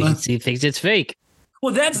 Like he thinks it's fake.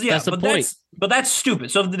 Well, that's the point. But that's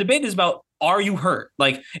stupid. So if the debate is about, are you hurt?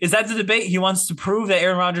 Like, is that the debate? He wants to prove that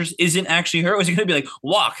Aaron Rodgers isn't actually hurt. Or is he going to be like,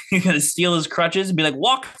 walk? He's going to steal his crutches and be like,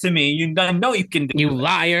 walk to me. I know you can do you it.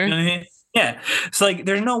 liar. You know what I mean? Yeah. So like,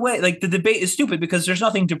 there's no way. Like, the debate is stupid because there's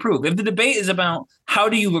nothing to prove. If the debate is about how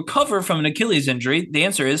do you recover from an Achilles injury, the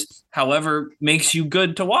answer is however makes you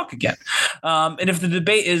good to walk again. And if the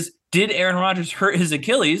debate is, did Aaron Rodgers hurt his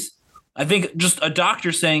Achilles? I think just a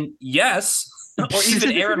doctor saying yes, or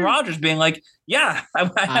even Aaron Rodgers being like, yeah, I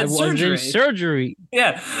had surgery. Was in surgery.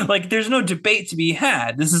 Yeah, like there's no debate to be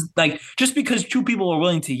had. This is like, just because two people are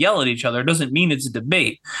willing to yell at each other doesn't mean it's a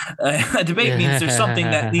debate. A debate means there's something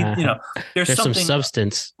that needs, there's something, some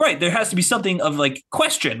substance. Right. There has to be something of like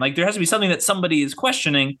question. Like there has to be something that somebody is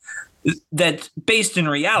questioning that's based in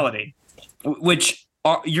reality, which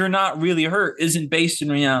you're not really hurt isn't based in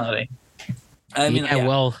reality. I mean,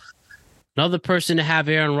 well, Another person to have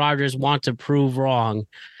Aaron Rodgers want to prove wrong.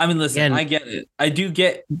 I mean, listen, Again, I get it. I do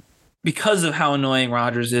get, because of how annoying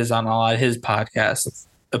Rodgers is on a lot of his podcast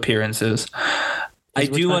appearances. I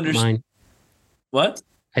do understand. What?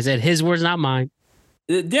 I said his words, not mine.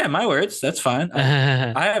 Yeah, my words. That's fine.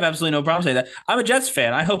 I have absolutely no problem saying that. I'm a Jets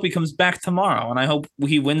fan. I hope he comes back tomorrow, and I hope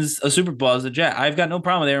he wins a Super Bowl as a Jet. I've got no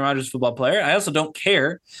problem with Aaron Rodgers, football player. I also don't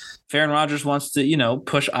care if Aaron Rodgers wants to,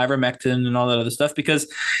 push ivermectin and all that other stuff,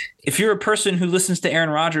 because if you're a person who listens to Aaron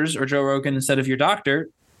Rodgers or Joe Rogan instead of your doctor,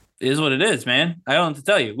 it is what it is, man. I don't have to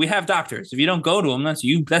tell you. We have doctors. If you don't go to them, that's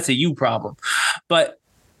you. That's a you problem. But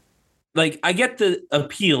I get the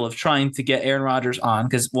appeal of trying to get Aaron Rodgers on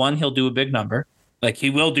because, one, he'll do a big number.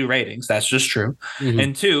 He will do ratings. That's just true. Mm-hmm.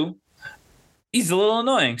 And two, he's a little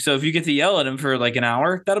annoying. So if you get to yell at him for an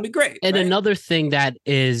hour, that'll be great. And another thing that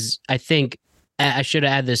is, I think I should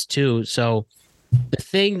add this too. So the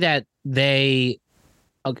thing that they,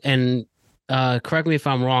 and correct me if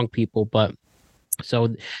I'm wrong, people, but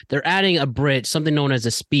so they're adding a bridge, something known as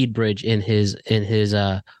a speed bridge on his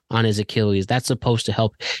on his Achilles. That's supposed to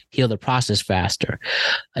help heal the process faster.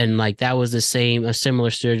 And that was a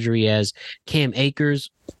similar surgery as Cam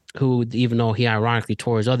Akers, who, even though he ironically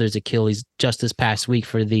tore his other's Achilles just this past week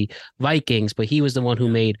for the Vikings, but he was the one who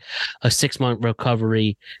made a 6-month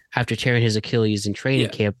recovery after tearing his Achilles in training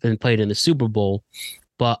camp and played in the Super Bowl.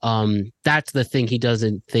 But that's the thing he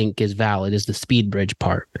doesn't think is valid, is the speed bridge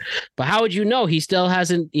part. But how would you know? He still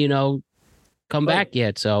hasn't, come back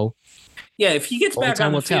yet. So yeah, if he gets back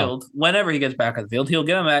on the field, whenever he gets back on the field, he'll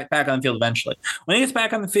get him back on the field eventually. When he gets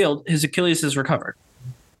back on the field, his Achilles is recovered.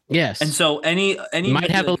 Yes, and so any you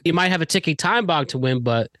might have a ticking time bomb to win,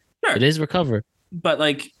 but it is recovered. But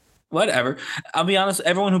whatever. I'll be honest.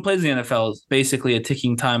 Everyone who plays in the NFL is basically a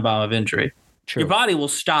ticking time bomb of injury. True. Your body will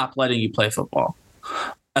stop letting you play football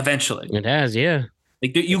eventually. It has, yeah.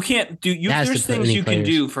 You can't do. There's things you can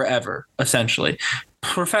do forever. Essentially,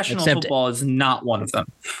 professional football is not one of them.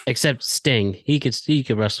 Except Sting, he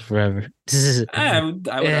could wrestle forever. I would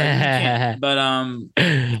argue he can't, but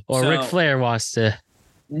or Ric Flair wants to.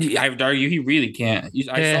 I would argue he really can't.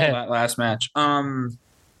 I saw that last match.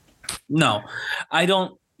 No, I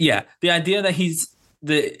don't. Yeah, the idea that he's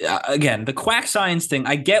the quack science thing,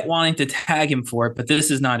 I get wanting to tag him for it, but this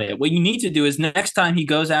is not it. What you need to do is next time he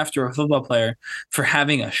goes after a football player for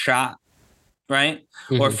having a shot, right?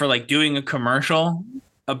 Mm-hmm. Or for doing a commercial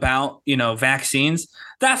about, vaccines,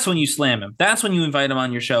 that's when you slam him. That's when you invite him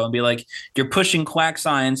on your show and be like, you're pushing quack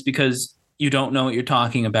science because you don't know what you're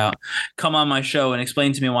talking about. Come on my show and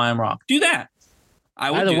explain to me why I'm wrong. Do that. I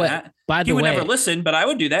would do that. He would never listen, but I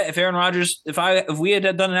would do that. If Aaron Rodgers, if we had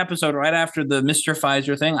done an episode right after the Mr.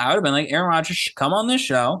 Pfizer thing, I would have been like, Aaron Rodgers should come on this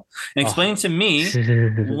show and explain to me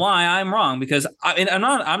why I'm wrong. Because I'm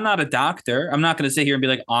not a doctor. I'm not going to sit here and be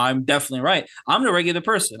like, I'm definitely right. I'm a regular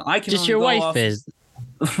person. I can just your wife is.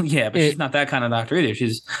 Yeah, but she's not that kind of doctor either.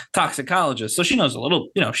 She's a toxicologist, so she knows a little.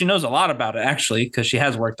 She knows a lot about it actually because she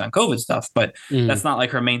has worked on COVID stuff. But that's not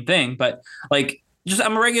her main thing. But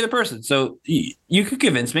I'm a regular person, so you could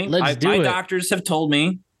convince me. My doctors have told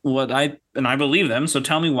me and I believe them. So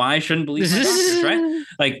tell me why I shouldn't believe my doctors,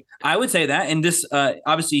 right? I would say that. And this,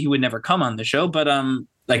 obviously, he would never come on the show, but or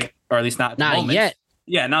at least not at the moment. Yet.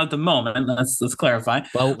 Yeah, not at the moment. Let's clarify.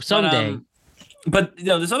 Well, someday. But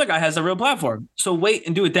this other guy has a real platform, so wait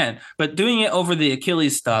and do it then. But doing it over the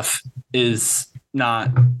Achilles stuff is not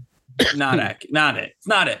it. It's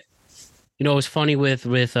not it. It's funny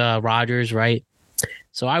with Rodgers, right?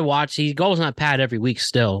 So I watch. He goes on Pad every week.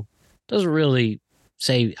 Still doesn't really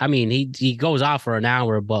say. I mean, he goes out for an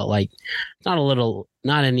hour, but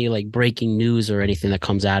not any breaking news or anything that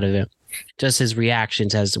comes out of it. Just his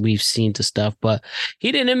reactions as we've seen to stuff. But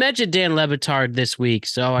he didn't mention Dan Le Batard this week,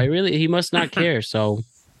 so he must not care. So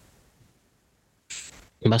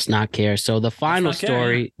the final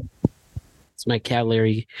story. It's my cat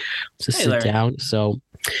Larry to sit Larry. Down. So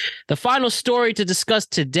the final story to discuss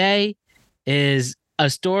today is a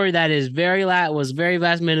story that is very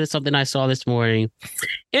last minute, something I saw this morning.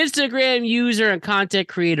 Instagram user and content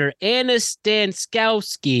creator Anna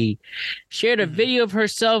Stanskowski shared a video of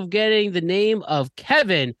herself getting the name of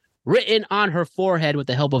Kevin written on her forehead with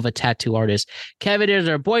the help of a tattoo artist. Kevin is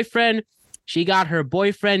her boyfriend. She got her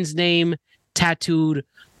boyfriend's name tattooed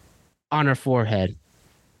on her forehead.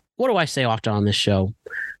 What do I say often on this show?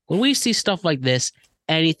 When we see stuff like this,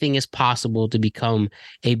 anything is possible to become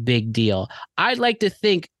a big deal. I'd like to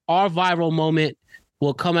think our viral moment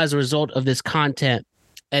will come as a result of this content,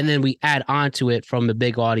 and then we add on to it from the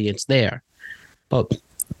big audience there. But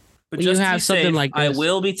when you have something like this, I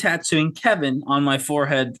will be tattooing Kevin on my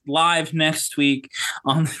forehead live next week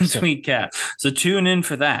on the Tweetcast. So tune in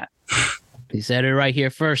for that. He said it right here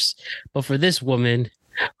first. But for this woman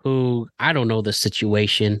who, I don't know the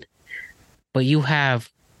situation, but you have,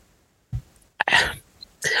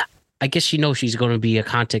 I guess she knows she's going to be a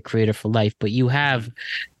content creator for life, but you have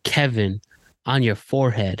Kevin on your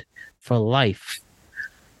forehead for life.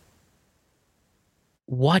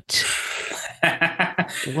 What?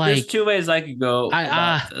 There's two ways I could go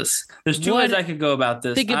about this. There's two ways I could go about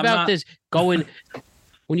this. Think about this. Going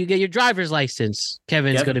when you get your driver's license,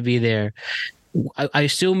 Kevin's going to be there. I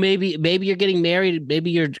assume maybe you're getting married.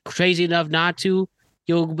 Maybe you're crazy enough not to.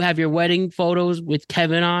 You'll have your wedding photos with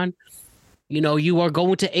Kevin on. You know, you are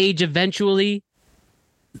going to age eventually.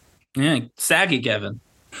 Yeah, saggy Kevin.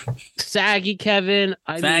 Saggy Kevin.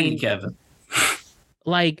 Saggy Kevin.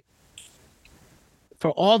 Like,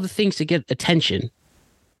 for all the things to get attention,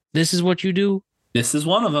 this is what you do? This is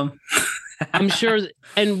one of them. I'm sure,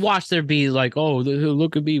 and watch there be like, oh,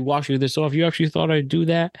 look at me washing this off. You actually thought I'd do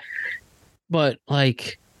that? But,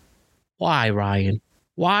 like, why, Ryan?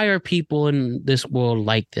 Why are people in this world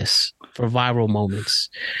like this for viral moments?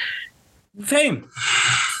 Fame.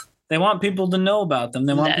 They want people to know about them.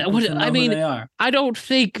 They want people to know who they are. I don't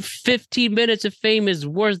think 15 minutes of fame is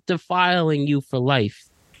worth defiling you for life.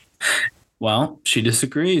 Well, she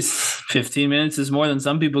disagrees. 15 minutes is more than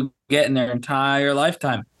some people get in their entire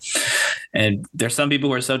lifetime. And there's some people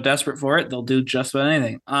who are so desperate for it, they'll do just about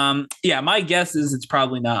anything. Yeah, my guess is it's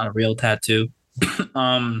probably not a real tattoo. But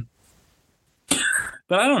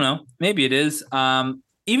I don't know. Maybe it is.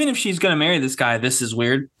 Even if she's going to marry this guy, this is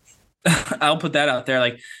weird. I'll put that out there.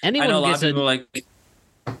 Like, anyone I know a lot of people like.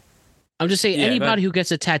 I'm just saying, anybody who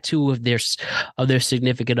gets a tattoo of their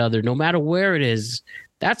significant other, no matter where it is,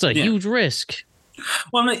 that's a huge risk.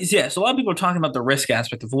 Well, so a lot of people are talking about the risk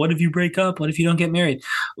aspect of what if you break up? What if you don't get married?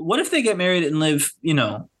 What if they get married and live,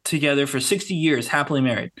 together for 60 years, happily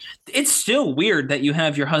married? It's still weird that you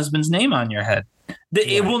have your husband's name on your head.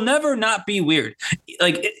 It will never not be weird.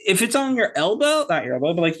 Like, if it's on your elbow, not your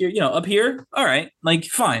elbow, but like you're, up here, all right, like,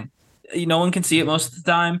 fine. No one can see it most of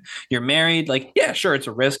the time. You're married. Like, yeah, sure, it's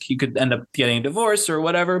a risk. You could end up getting a divorce or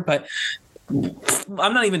whatever, but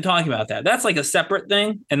I'm not even talking about that. That's like a separate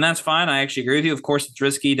thing, and that's fine. I actually agree with you. Of course, it's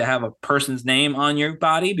risky to have a person's name on your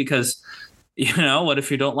body because, what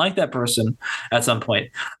if you don't like that person at some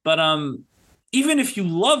point? But even if you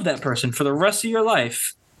love that person for the rest of your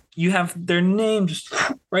life, you have their name just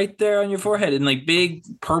right there on your forehead in like big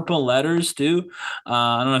purple letters too.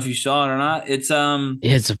 I don't know if you saw it or not. It's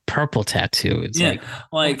a purple tattoo. It's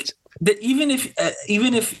even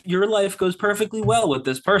if your life goes perfectly well with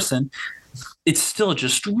this person, it's still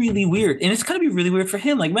just really weird. And it's going to be really weird for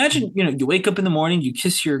him. Like, imagine, you wake up in the morning, you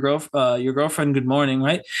kiss your girlfriend good morning,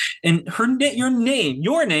 right? And your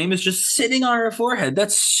name is just sitting on her forehead.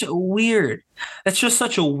 That's so weird. That's just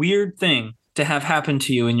such a weird thing to have happen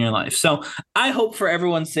to you in your life. So I hope for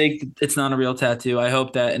everyone's sake it's not a real tattoo. I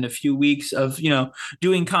hope that in a few weeks of,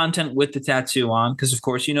 doing content with the tattoo on, because of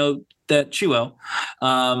course, that she will,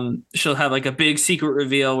 she'll have like a big secret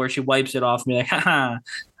reveal where she wipes it off and be like, haha,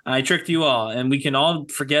 I tricked you all. And we can all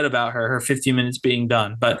forget about her 15 minutes being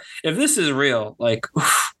done. But if this is real, like,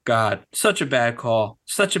 God, such a bad call,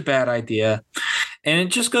 such a bad idea. And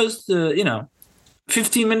it just goes to,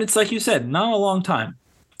 15 minutes, like you said, not a long time.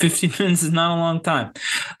 15 minutes is not a long time.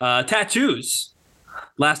 Tattoos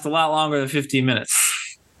last a lot longer than 15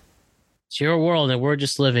 minutes. It's your world, and we're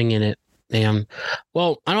just living in it. Damn.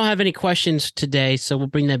 Well, I don't have any questions today, so we'll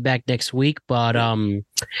bring that back next week. But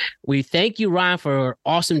we thank you, Ryan, for an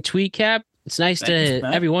awesome tweet cap. It's nice to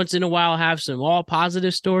every once in a while have some all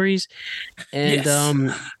positive stories.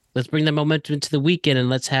 And let's bring that momentum into the weekend, and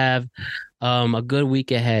let's have a good week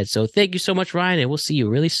ahead. So thank you so much, Ryan, and we'll see you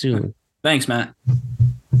really soon. Thanks, Matt.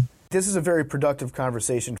 This is a very productive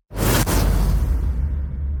conversation.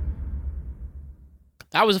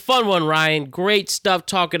 That was a fun one, Ryan. Great stuff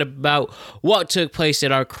talking about what took place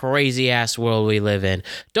in our crazy-ass world we live in.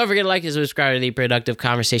 Don't forget to like and subscribe to the Productive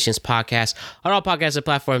Conversations podcast on all podcast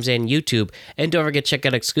platforms and YouTube. And don't forget to check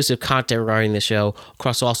out exclusive content regarding the show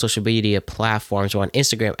across all social media platforms. We're on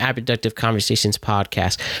Instagram at Productive Conversations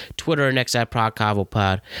Podcast, Twitter and X at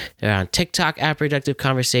ProdConvoPod. They're on TikTok at Productive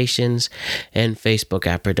Conversations and Facebook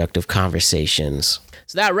at Productive Conversations.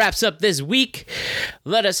 So that wraps up this week.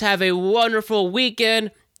 Let us have a wonderful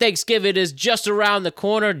weekend. Thanksgiving is just around the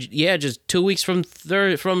corner. Yeah, just 2 weeks from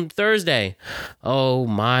Thursday. Oh,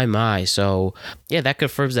 my. So, yeah, that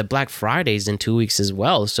confirms that Black Friday's in 2 weeks as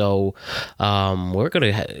well. So, we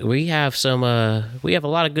have a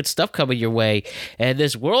lot of good stuff coming your way. And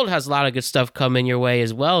this world has a lot of good stuff coming your way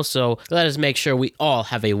as well. So, let us make sure we all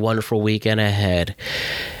have a wonderful weekend ahead.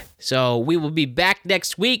 So we will be back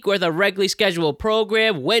next week with a regularly scheduled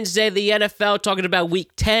program. Wednesday, the NFL, talking about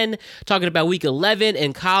week 10, talking about week 11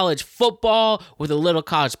 in college football with a little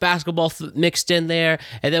college basketball mixed in there.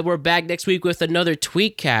 And then we're back next week with another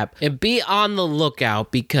tweet cap. And be on the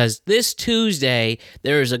lookout because this Tuesday,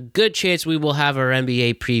 there is a good chance we will have our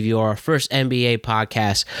NBA preview, our first NBA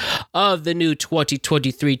podcast of the new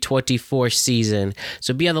 2023-24 season.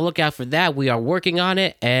 So be on the lookout for that. We are working on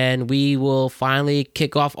it, and we will finally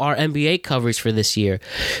kick off our NBA coverage for this year.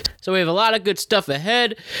 So we have a lot of good stuff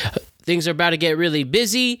ahead. Things are about to get really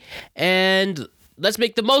busy, and let's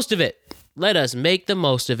make the most of it. Let us make the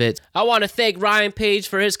most of it. I want to thank Ryan Page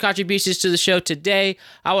for his contributions to the show today.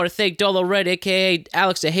 I want to thank Dolo Red, a.k.a.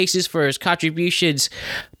 Alex DeJesus, for his contributions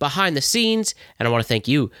behind the scenes. And I want to thank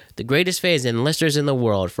you, the greatest fans and listeners in the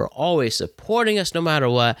world, for always supporting us no matter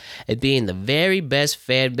what and being the very best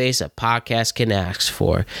fan base a podcast can ask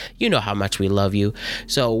for. You know how much we love you.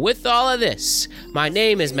 So with all of this, my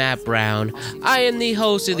name is Matt Brown. I am the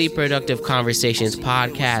host of the Productive Conversations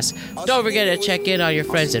podcast. Don't forget to check in on your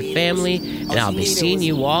friends and family. And I'll be seeing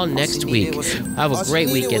you all next week. Have a great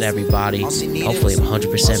weekend, everybody. Hopefully I'm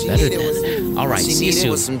 100% better then. All right, see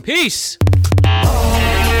you soon. Peace.